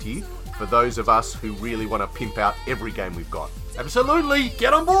quality for those of us who really want to pimp out every game we've got. Absolutely,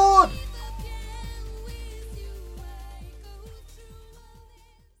 get on board!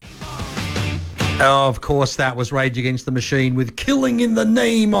 Oh, of course, that was Rage Against the Machine with Killing in the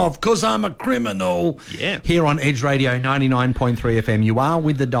Name of, 'Cause I'm a Criminal. Yeah. Here on Edge Radio 99.3 FM, you are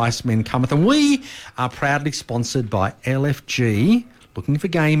with the Dice Men Cometh, and we are proudly sponsored by LFG, looking for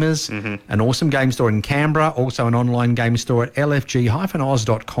gamers, an awesome game store in Canberra, also an online game store at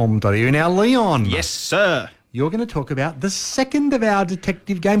lfg-oz.com.au. Now, Leon. Yes, sir. You're going to talk about the second of our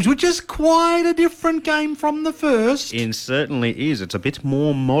detective games, which is quite a different game from the first. It certainly is. It's a bit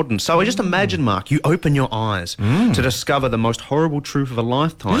more modern. So I just imagine, Mark, you open your eyes to discover the most horrible truth of a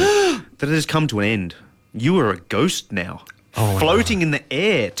lifetime, that it has come to an end. You are a ghost now. Floating in the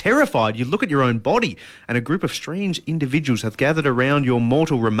air, terrified, you look at your own body, and a group of strange individuals have gathered around your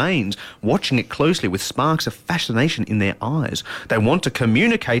mortal remains, watching it closely with sparks of fascination in their eyes. They want to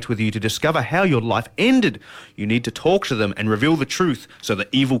communicate with you to discover how your life ended. You need to talk to them and reveal the truth so the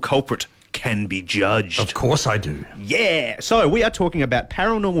evil culprit can be judged. Of course I do. Yeah, so we are talking about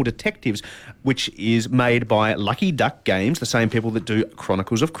Paranormal Detectives, which is made by Lucky Duck Games, the same people that do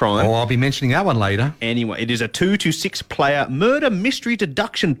Chronicles of Crime. Oh, I'll be mentioning that one later. Anyway, it is a 2 to 6 player murder mystery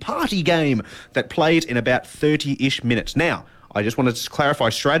deduction party game that plays in about 30-ish minutes. Now, I just wanted to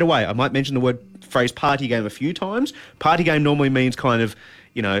clarify straight away, I might mention the phrase party game a few times. Party game normally means kind of,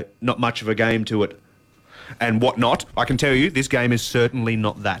 not much of a game to it and whatnot. I can tell you, this game is certainly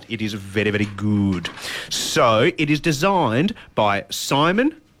not that. It is very, very good. So, it is designed by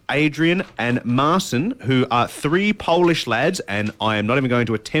Simon, Adrian and Marcin, who are 3 Polish lads, and I am not even going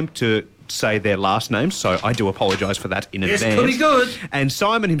to attempt to say their last names, so I do apologise for that in advance. It's pretty good. And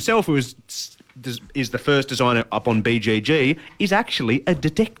Simon himself, who is the first designer up on BGG, is actually a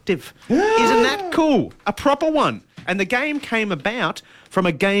detective. Isn't that cool? A proper one. And the game came about from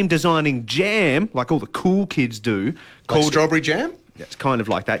a game designing jam, like all the cool kids do, Like strawberry jam? It's kind of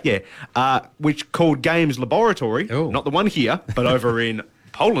like that, yeah. Which called Games Laboratory, not the one here, but over in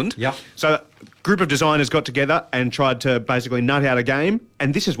Poland. Yep. So a group of designers got together and tried to basically nut out a game,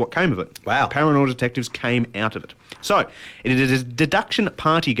 and this is what came of it. Wow. Paranormal Detectives came out of it. So, it is a deduction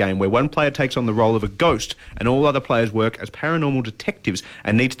party game where one player takes on the role of a ghost and all other players work as paranormal detectives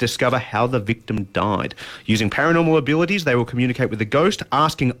and need to discover how the victim died. Using paranormal abilities, they will communicate with the ghost,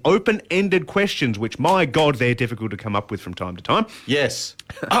 asking open-ended questions, which, my God, they're difficult to come up with from time to time. Yes.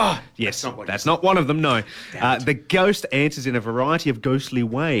 Yes, that's not one of them, no. The ghost answers in a variety of ghostly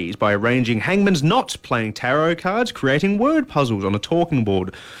ways by arranging hangman's knots, playing tarot cards, creating word puzzles on a talking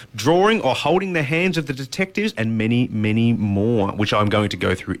board, drawing or holding the hands of the detectives, and many, many more, which I'm going to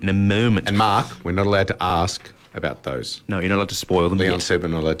go through in a moment. And Mark, we're not allowed to ask about those. No, you're not allowed to spoil them Leon yet. said we're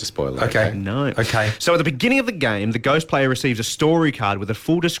not allowed to spoil them. Okay. No. Okay. So at the beginning of the game, the ghost player receives a story card with a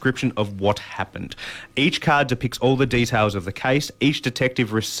full description of what happened. Each card depicts all the details of the case. Each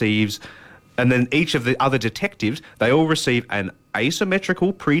detective receives, and then each of the other detectives, they all receive an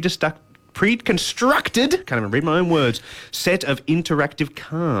asymmetrical, pre-constructed, can't even read my own words, set of interactive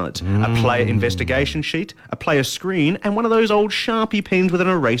cards, a player investigation sheet, a player screen, and one of those old Sharpie pens with an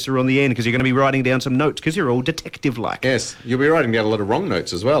eraser on the end, because you're going to be writing down some notes because you're all detective-like. Yes, you'll be writing down a lot of wrong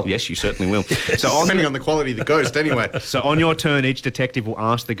notes as well. Yes, you certainly will. Depending on the quality of the ghost, anyway. So on your turn, each detective will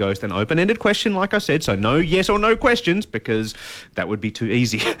ask the ghost an open-ended question, like I said, so no yes or no questions, because that would be too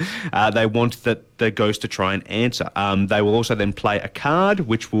easy. They want the ghost to try and answer. They will also then play a card,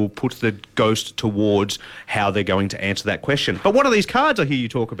 which will put the ghost towards how they're going to answer that question. But what are these cards I hear you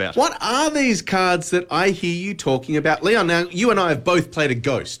talk about? What are these cards that I hear you talking about? Leon, now, you and I have both played a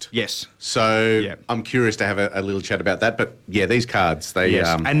ghost. Yes. So Yeah. I'm curious to have a little chat about that. But yeah, these cards, they,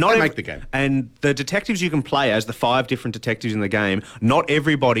 and they make the game. And the detectives you can play as, the 5 different detectives in the game, not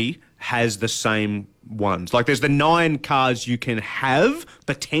everybody has the same ones. Like, there's the 9 cards you can have,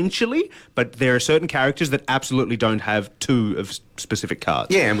 potentially, but there are certain characters that absolutely don't have 2 of specific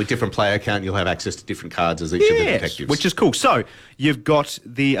cards. Yeah, and with different player count, you'll have access to different cards as each of the detectives. Which is cool. So, you've got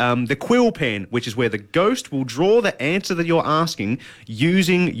the quill pen, which is where the ghost will draw the answer that you're asking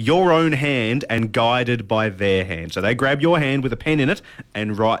using your own hand and guided by their hand. So they grab your hand with a pen in it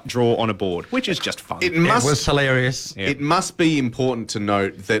and draw on a board, which is just fun. It was hilarious. It must be important to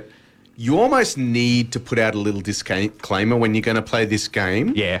note that you almost need to put out a little disclaimer when you're going to play this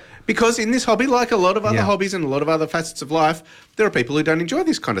game. Yeah. Because in this hobby, like a lot of other hobbies and a lot of other facets of life, there are people who don't enjoy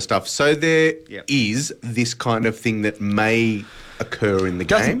this kind of stuff. So there is this kind of thing that may occur in the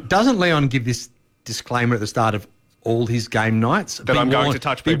game. Doesn't Leon give this disclaimer at the start of all his game nights? That I'm going to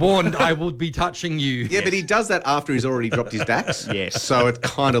touch Be people. warned, I will be touching you. Yeah, but he does that after he's already dropped his dax. Yes. So it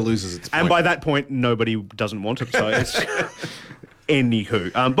kind of loses its point. And by that point, nobody doesn't want it, so it's...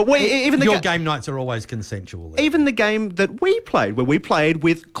 Anywho. But even Your game nights are always consensual. Then. even the game that we played, where we played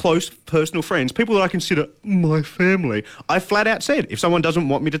with close personal friends, people that I consider my family, I flat out said, if someone doesn't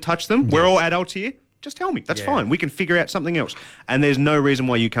want me to touch them, we're all adults here, just tell me. That's fine. We can figure out something else. And there's no reason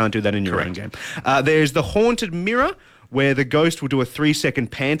why you can't do that in your own game. There's the Haunted Mirror, where the ghost will do a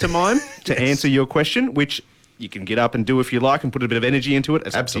 3-second pantomime to answer your question, which you can get up and do if you like and put a bit of energy into it.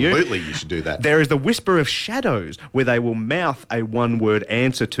 It's up to you. Absolutely, you should do that. There is the Whisper of Shadows, where they will mouth a one-word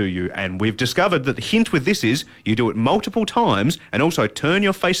answer to you. And we've discovered that the hint with this is you do it multiple times and also turn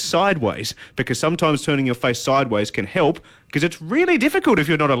your face sideways, because sometimes turning your face sideways can help, because it's really difficult if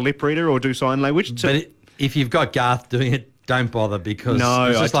you're not a lip reader or do sign language. But if you've got Garth doing it, don't bother, because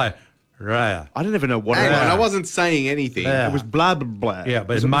it's just like, rah. I don't even know what Hang it on, was. I wasn't saying anything. Yeah. It was blah, blah, blah. Yeah,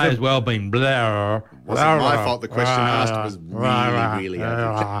 but it may as well been blah. Wasn't my fault. The question asked was really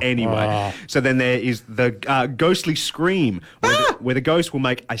open. Anyway, so then there is the ghostly scream, where the ghost will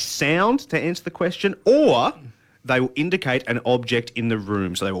make a sound to answer the question, or they will indicate an object in the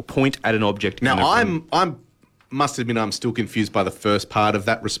room. So they will point at an object in the room. Now, I must admit I'm still confused by the first part of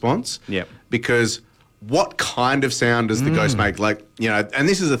that response. Yep. Because what kind of sound does the ghost make? Like, you know, and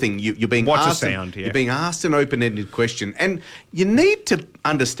this is the thing, you're being What's a asked sound, yeah. You're being asked an open-ended question, and you need to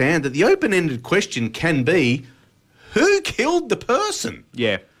understand that the open-ended question can be, who killed the person?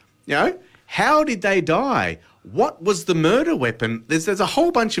 Yeah. You know, how did they die? What was the murder weapon? There's a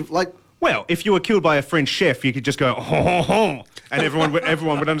whole bunch of, like... Well, if you were killed by a French chef, you could just go, ho, ho, ho, and everyone would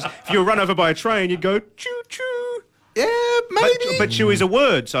understand. If you were run over by a train, you'd go, choo, choo. Yeah, maybe. But chew is a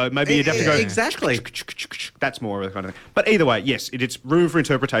word, so maybe you'd have to go... Exactly. That's more of the kind of thing. But either way, yes, it's room for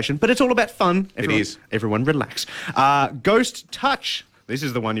interpretation, but it's all about fun. It is. Everyone relax. Ghost touch. This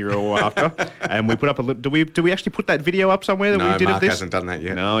is the one you're all after. And we put up a little... Do we actually put that video up somewhere that No, we did Mark of this? hasn't done that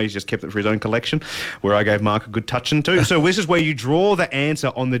yet. No, he's just kept it for his own collection, where I gave Mark a good touching too. So this is where you draw the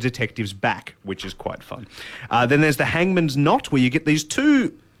answer on the detective's back, which is quite fun. Then there's the hangman's knot, where you get these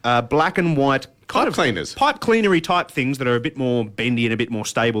two black and white... Pipe cleaners. Pipe cleanery type things that are a bit more bendy and a bit more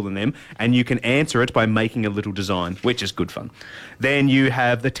stable than them, and you can answer it by making a little design, which is good fun. Then you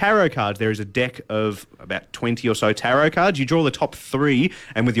have the tarot cards. There is a deck of about 20 or so tarot cards. You draw the top 3,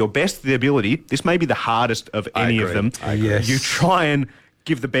 and with your best of the ability, this may be the hardest of any of them. Yes. You try and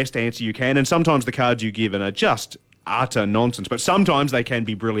give the best answer you can, and sometimes the cards you give are just utter nonsense, but sometimes they can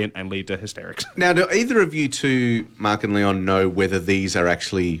be brilliant and lead to hysterics. Now, do either of you two, Mark and Leon, know whether these are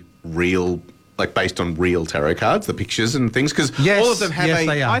actually real, like based on real tarot cards, the pictures and things? Because Yes, all of them have yes,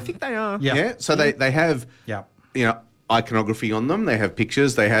 they are. I think they are. Yeah. Yeah, so they have, Yeah. you know, iconography on them. They have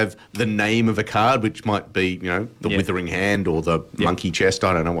pictures. They have the name of a card, which might be, you know, the Yeah. withering hand or the monkey chest.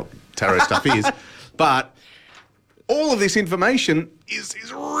 I don't know what tarot stuff is. But all of this information is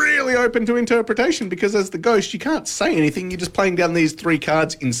really open to interpretation, because as the ghost, you can't say anything. You're just playing down these 3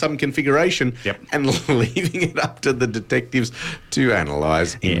 cards in some configuration and leaving it up to the detectives to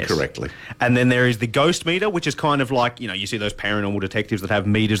analyse incorrectly. And then there is the ghost meter, which is kind of like, you know, you see those paranormal detectives that have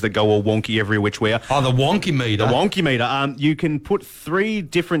meters that go all wonky every which way. Oh, the wonky meter. The wonky meter. You can put 3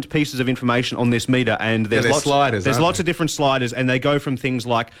 different pieces of information on this meter, and there's they're lots, sliders, there's aren't lots they? of different sliders, and they go from things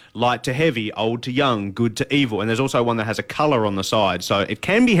like light to heavy, old to young, good to evil, and there's also one that has a colour on the side. So it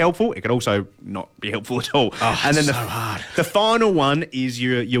can be helpful. It can also not be helpful at all. Oh, and then it's so hard. The final one is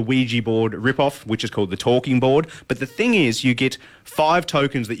your Ouija board ripoff, which is called the talking board. But the thing is, you get 5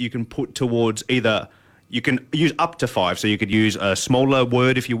 tokens that you can put towards either... You can use up to 5, so you could use a smaller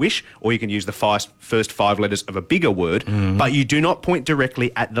word if you wish, or you can use the first 5 letters of a bigger word, but you do not point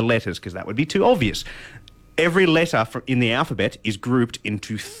directly at the letters, because that would be too obvious. Every letter in the alphabet is grouped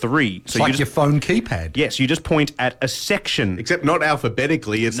into 3. It's like your phone keypad. Yes, you just point at a section. Except not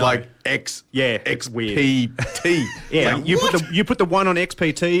alphabetically. It's No. like X, Yeah, X, weird. P, T. Yeah, Like, you put the 1 on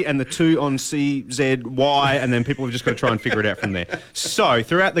XPT and the 2 on CZY, and then people have just got to try and figure it out from there. So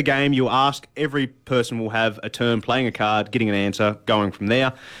throughout the game, you'll ask, every person will have a turn playing a card, getting an answer, going from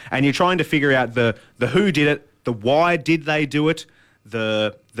there, and you're trying to figure out the who did it, the why did they do it,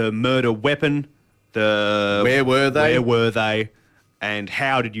 the murder weapon, the Where were they? And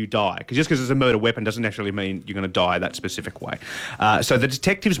how did you die? Because just because it's a murder weapon doesn't necessarily mean you're going to die that specific way. So the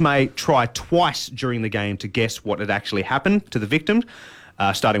detectives may try twice during the game to guess what had actually happened to the victims,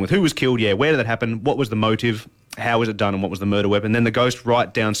 starting with who was killed, where did that happen, what was the motive, how was it done, and what was the murder weapon. Then the ghost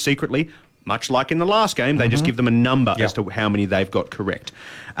write down secretly, much like in the last game, they just give them a number as to how many they've got correct.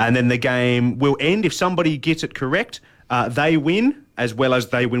 And then the game will end if somebody gets it correct. They win, as well as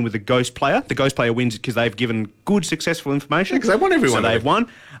they win with the ghost player. The ghost player wins because they've given good, successful information. Yeah, 'cause they won every one So of they've them.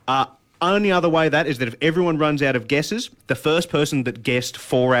 won. Only other way that is that if everyone runs out of guesses, the first person that guessed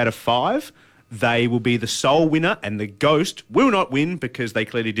 4 out of 5, they will be the sole winner, and the ghost will not win because they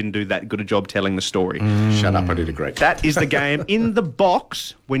clearly didn't do that good a job telling the story. Shut up, I did a great job. That is the game. In the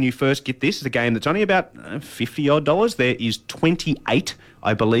box, when you first get this, is a game that's only about $50-odd. There is 28,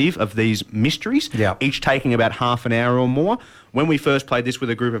 I believe, of these mysteries, each taking about half an hour or more. When we first played this with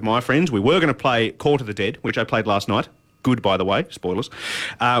a group of my friends, we were going to play Court of the Dead, which I played last night. Good, by the way. Spoilers.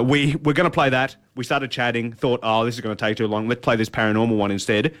 We were going to play that. We started chatting, thought, this is going to take too long. Let's play this paranormal one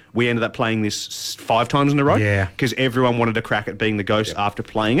instead. We ended up playing this 5 times in a row. Yeah. Because everyone wanted to crack at being the ghost after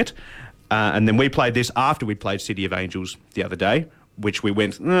playing it. And then we played this after we played City of Angels the other day, which we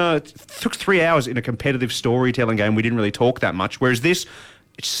went, it took 3 hours in a competitive storytelling game. We didn't really talk that much. Whereas this,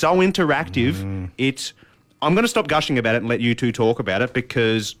 it's so interactive. I'm going to stop gushing about it and let you two talk about it,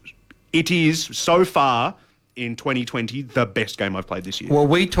 because it is so far in 2020 the best game I've played this year. Well,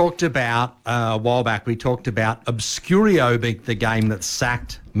 we talked about, a while back, we talked about Obscurio being the game that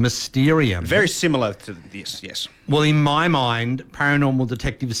sacked Mysterium. Very similar to this, yes. Well, in my mind, Paranormal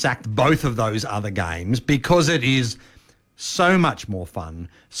Detective sacked both of those other games because it is so much more fun,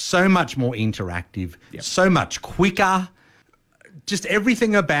 so much more interactive, so much quicker. Just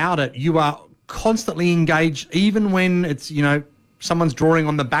everything about it, you are constantly engaged, even when it's, someone's drawing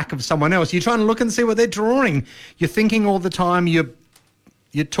on the back of someone else. You're trying to look and see what they're drawing. You're thinking all the time. You're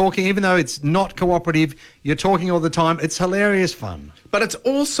talking, even though it's not cooperative, you're talking all the time. It's hilarious fun. But it's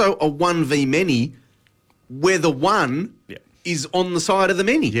also a 1v many where the one is on the side of the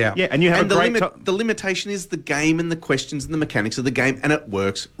many. Yeah, and you have and a great the limitation is the game and the questions and the mechanics of the game, and it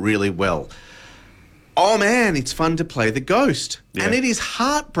works really well. oh man, it's fun to play the ghost. Yeah. And it is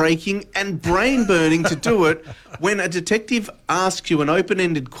heartbreaking and brain-burning to do it when a detective asks you an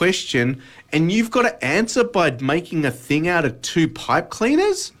open-ended question and you've got to answer by making a thing out of 2 pipe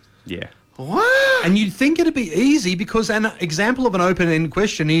cleaners? Yeah. What? And you'd think it'd be easy because an example of an open-ended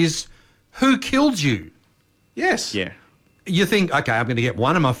question is, who killed you? Yes. Yeah. You think, okay, I'm going to get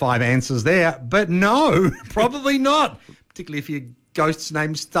one of my 5 answers there, but no, probably not, particularly if your ghost's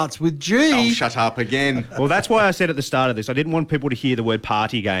name starts with G. Oh, shut up again. Well, that's why I said at the start of this, I didn't want people to hear the word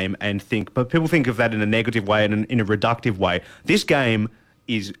party game and think, but people think of that in a negative way and in a reductive way. This game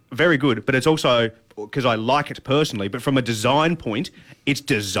is very good, but it's also, because I like it personally, but from a design point, it's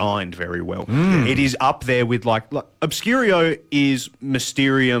designed very well. It is up there with like Obscurio is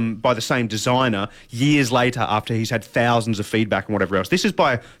Mysterium by the same designer years later after he's had thousands of feedback and whatever else. This is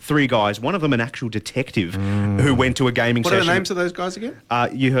by 3 guys, one of them an actual detective who went to a gaming What session. are the names of those guys again?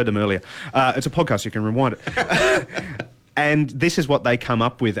 You heard them earlier. It's a podcast, you can rewind it. And this is what they come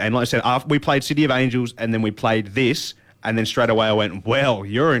up with. And like I said, after we played City of Angels and then we played this, and then straight away I went, well,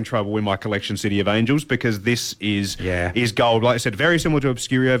 you're in trouble with my collection, City of Angels, because this is gold. Like I said, very similar to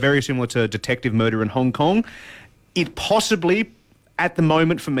Obscurio, very similar to Detective Murder in Hong Kong. It possibly, at the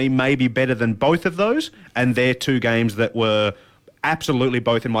moment for me, may be better than both of those, and they're 2 games that were absolutely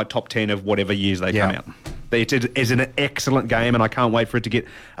both in my top 10 of whatever years they come out. It is an excellent game, and I can't wait for it to get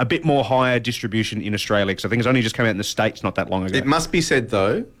a bit more higher distribution in Australia, because I think it's only just come out in the States not that long ago. It must be said,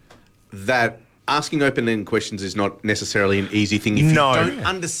 though, that asking open-ended questions is not necessarily an easy thing if you don't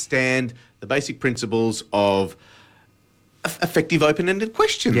understand the basic principles of effective open-ended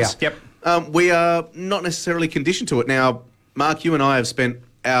questions. Yeah. Yep. We are not necessarily conditioned to it. Now, Mark, you and I have spent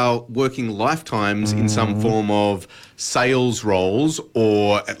our working lifetimes in some form of sales roles,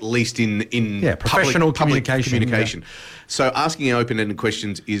 or at least in professional public communication. So asking open-ended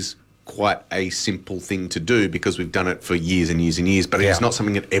questions is quite a simple thing to do because we've done it for years and years and years, but it's not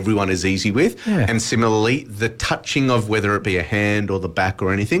something that everyone is easy with. Yeah. And similarly, the touching of whether it be a hand or the back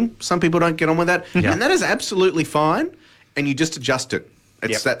or anything, some people don't get on with that. And that is absolutely fine, and you just adjust it.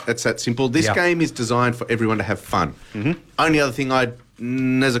 It's that's that simple. This game is designed for everyone to have fun. Only other thing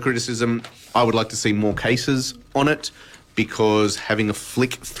as a criticism, I would like to see more cases on it, because having a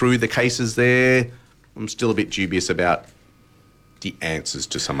flick through the cases there, I'm still a bit dubious about the answers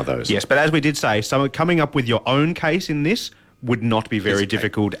to some of those. Yes, but as we did say, coming up with your own case in this would not be very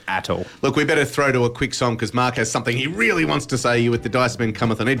difficult at all. Look, we better throw to a quick song because Mark has something he really wants to say with the Dice Men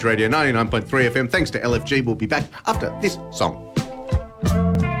Cometh on Edge Radio 99.3 FM. Thanks to LFG. We'll be back after this song.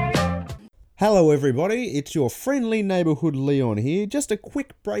 Hello everybody, it's your friendly neighbourhood Leon here. Just a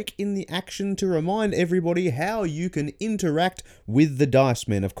quick break in the action to remind everybody how you can interact with the Dice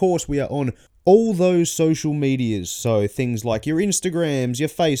Men. Of course, we are on all those social medias, so things like your Instagrams, your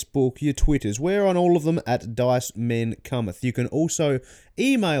Facebook, your Twitters. We're on all of them at Dice Men Cometh. You can also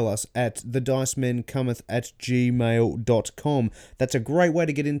email us at thedicemencometh@gmail.com. That's a great way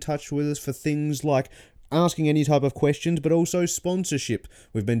to get in touch with us for things like asking any type of questions, but also sponsorship.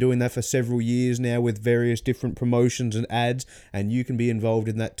 We've been doing that for several years now with various different promotions and ads, and you can be involved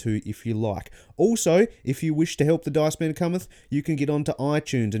in that too if you like. Also, if you wish to help the Dice Men Cometh, you can get onto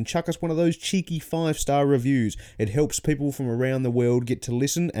iTunes and chuck us one of those cheeky 5-star reviews. It helps people from around the world get to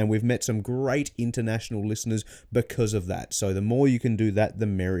listen, and we've met some great international listeners because of that. So the more you can do that, the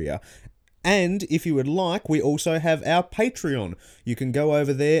merrier. And if you would like, we also have our Patreon. You can go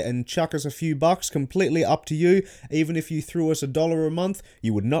over there and chuck us a few bucks, completely up to you. Even if you threw us $1 a month,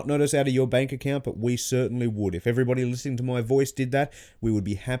 you would not notice out of your bank account, but we certainly would. If everybody listening to my voice did that, we would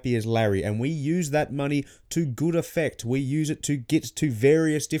be happy as Larry. And we use that money to good effect. We use it to get to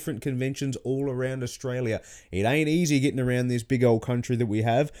various different conventions all around Australia. It ain't easy getting around this big old country that we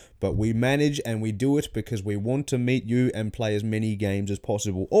have, but we manage and we do it because we want to meet you and play as many games as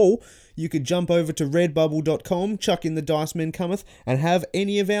possible. Or you could jump over to redbubble.com, chuck in the Dice Men Cometh, and have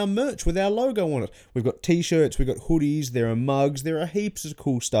any of our merch with our logo on it. We've got t-shirts, we've got hoodies, there are mugs, there are heaps of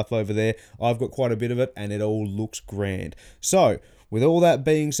cool stuff over there. I've got quite a bit of it, and it all looks grand. So, with all that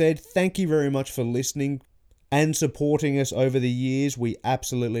being said, thank you very much for listening and supporting us over the years. We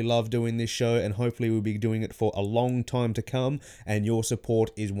absolutely love doing this show, and hopefully we'll be doing it for a long time to come, and your support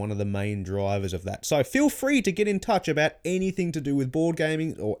is one of the main drivers of that. So feel free to get in touch about anything to do with board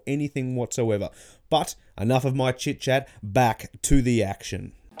gaming or anything whatsoever. But enough of my chit-chat, back to the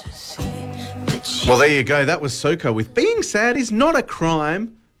action. Well, there you go. That was Soko with Being Sad is Not a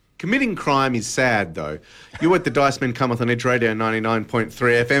Crime. Committing crime is sad, though. You're at the Dice Men Cometh on Edge Radio 99.3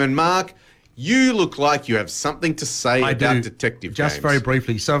 FM, and Mark, you look like you have something to say about detective Just games. very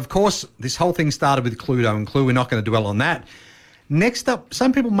briefly. So, of course, this whole thing started with Cluedo and Clue. We're not going to dwell on that. Next up,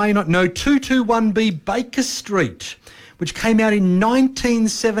 some people may not know 221B Baker Street, which came out in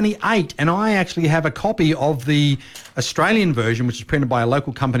 1978, and I actually have a copy of the Australian version, which was printed by a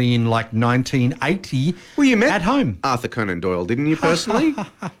local company in like 1980. Well, you met at home. Arthur Conan Doyle, didn't you, personally?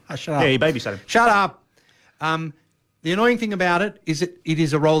 Shut up. Yeah, you babysat him. Shut up. The annoying thing about it is it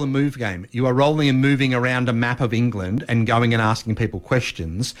is a roll and move game. You are rolling and moving around a map of England and going and asking people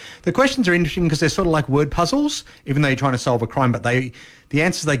questions. The questions are interesting because they're sort of like word puzzles, even though you're trying to solve a crime, but the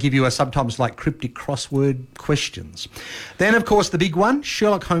answers they give you are sometimes like cryptic crossword questions. Then, of course, the big one,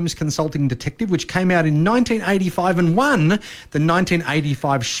 Sherlock Holmes Consulting Detective, which came out in 1985 and won the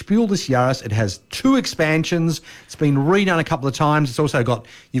 1985 Spiel des Jahres. It has 2 expansions. It's been redone a couple of times. It's also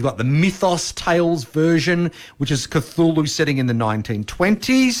you've got the Mythos Tales version, which is Cthulhu setting in the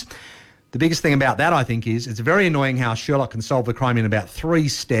 1920s. The biggest thing about that, I think, is it's very annoying how Sherlock can solve the crime in about 3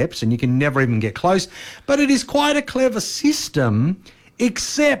 steps and you can never even get close. But it is quite a clever system,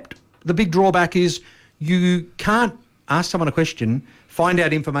 except the big drawback is you can't ask someone a question, find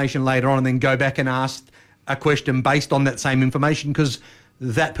out information later on and then go back and ask a question based on that same information because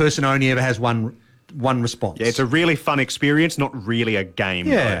that person only ever has one response. Yeah, it's a really fun experience, not really a game.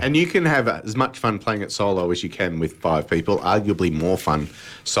 Yeah. And you can have as much fun playing it solo as you can with 5 people, arguably more fun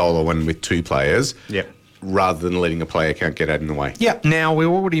solo and with 2 players. Yep. Rather than letting a player count get out in the way. Yeah. Now, we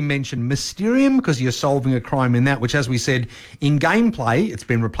already mentioned Mysterium because you're solving a crime in that, which, as we said, in gameplay, it's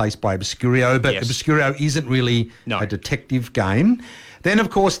been replaced by Obscurio, but Yes. Obscurio isn't really a detective game. Then,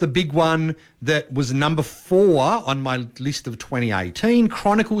 of course, the big one that was number 4 on my list of 2018,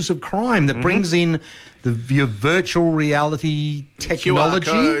 Chronicles of Crime, that brings in your virtual reality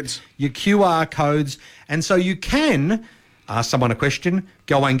technology, your QR codes, and so you can ask someone a question,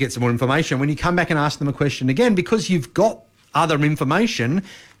 go away and get some more information. When you come back and ask them a question again, because you've got other information,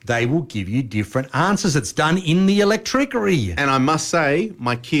 they will give you different answers. It's done in the electricity. And I must say,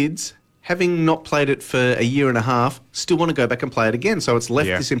 my kids, having not played it for a year and a half, still want to go back and play it again. So it's left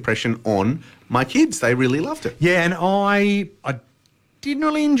this impression on my kids. They really loved it. Yeah, and I didn't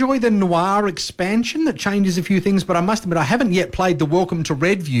really enjoy the Noir expansion that changes a few things, but I must admit I haven't yet played the Welcome to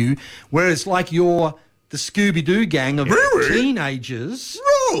Redview, where it's like you're the Scooby-Doo gang of teenagers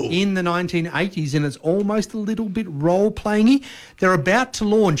in the 1980s, and it's almost a little bit role-playing-y. They're about to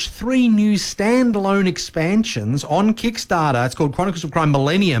launch 3 new standalone expansions on Kickstarter. It's called Chronicles of Crime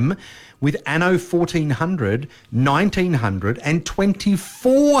Millennium, with Anno 1400, 1900 and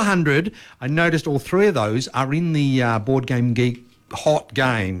 2400. I noticed all 3 of those are in the Board Game Geek hot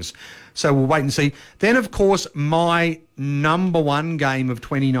games. So we'll wait and see. Then, of course, my number 1 game of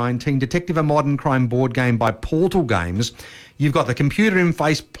 2019, Detective: A Modern Crime board game by Portal Games. You've got the computer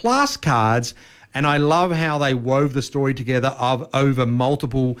interface plus cards, and I love how they wove the story together over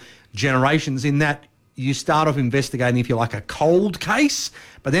multiple generations in that you start off investigating, if you like, a cold case,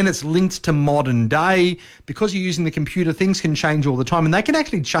 but then it's linked to modern day. Because you're using the computer, things can change all the time, and they can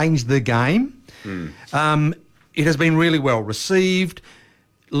actually change the game. It has been really well received.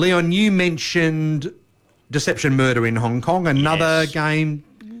 Leon, you mentioned Deception Murder in Hong Kong, another game.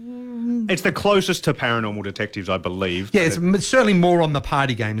 It's the closest to Paranormal Detectives, I believe. Yeah, it's certainly more on the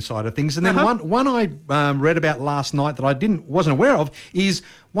party game side of things. And then one I read about last night that I wasn't aware of is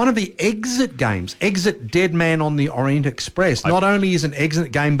one of the Exit games, Exit: Dead Man on the Orient Express. Not only is it an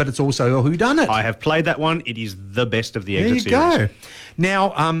Exit game, but it's also a whodunit. I have played that one. It is the best of the there Exit you series. go.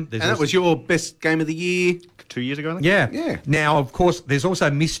 Now, And that was your best game of the year? 2 years ago, I think? Yeah. Now, of course, there's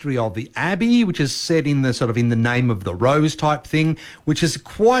also Mystery of the Abbey, which is set in the sort of in the name of the rose type thing, which is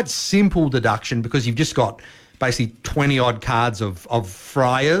quite simple deduction because you've just got basically 20-odd cards of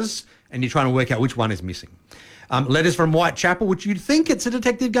friars and you're trying to work out which one is missing. Letters from Whitechapel, which you'd think it's a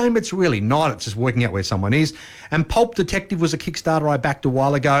detective game, but it's really not. It's just working out where someone is. And Pulp Detective was a Kickstarter I backed a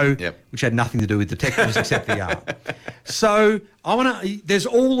while ago, which had nothing to do with detectives except the art. So there's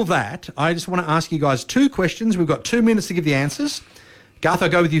all of that. I just want to ask you guys 2 questions. We've got 2 minutes to give the answers. Garth, I'll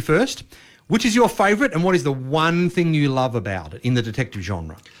go with you first. Which is your favourite, and what is the one thing you love about it in the detective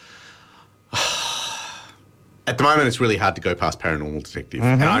genre? At the moment, it's really hard to go past Paranormal Detective.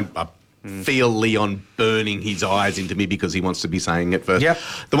 And I feel Leon burning his eyes into me because he wants to be saying it first.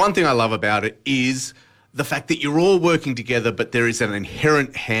 The one thing I love about it is the fact that you're all working together, but there is an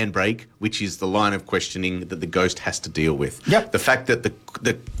inherent handbrake, which is the line of questioning that the ghost has to deal with. The fact that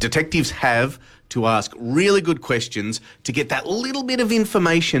the detectives have to ask really good questions to get that little bit of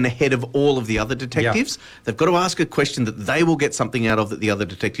information ahead of all of the other detectives. They've got to ask a question that they will get something out of that the other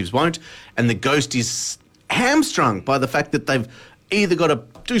detectives won't. And the ghost is hamstrung by the fact that they've either got to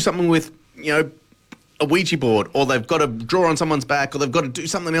do something with, a Ouija board, or they've got to draw on someone's back, or they've got to do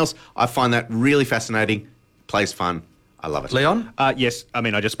something else. I find that really fascinating. Plays fun. I love it. Leon? Yes, I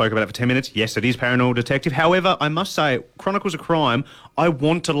mean, I just spoke about it for 10 minutes. Yes, it is Paranormal Detective. However, I must say, Chronicles of Crime, I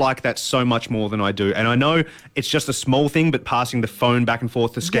want to like that so much more than I do. And I know it's just a small thing, but passing the phone back and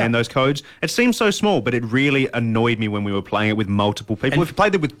forth to scan those codes, it seems so small, but it really annoyed me when we were playing it with multiple people. If you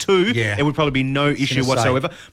played it with two, it would probably be no issue whatsoever.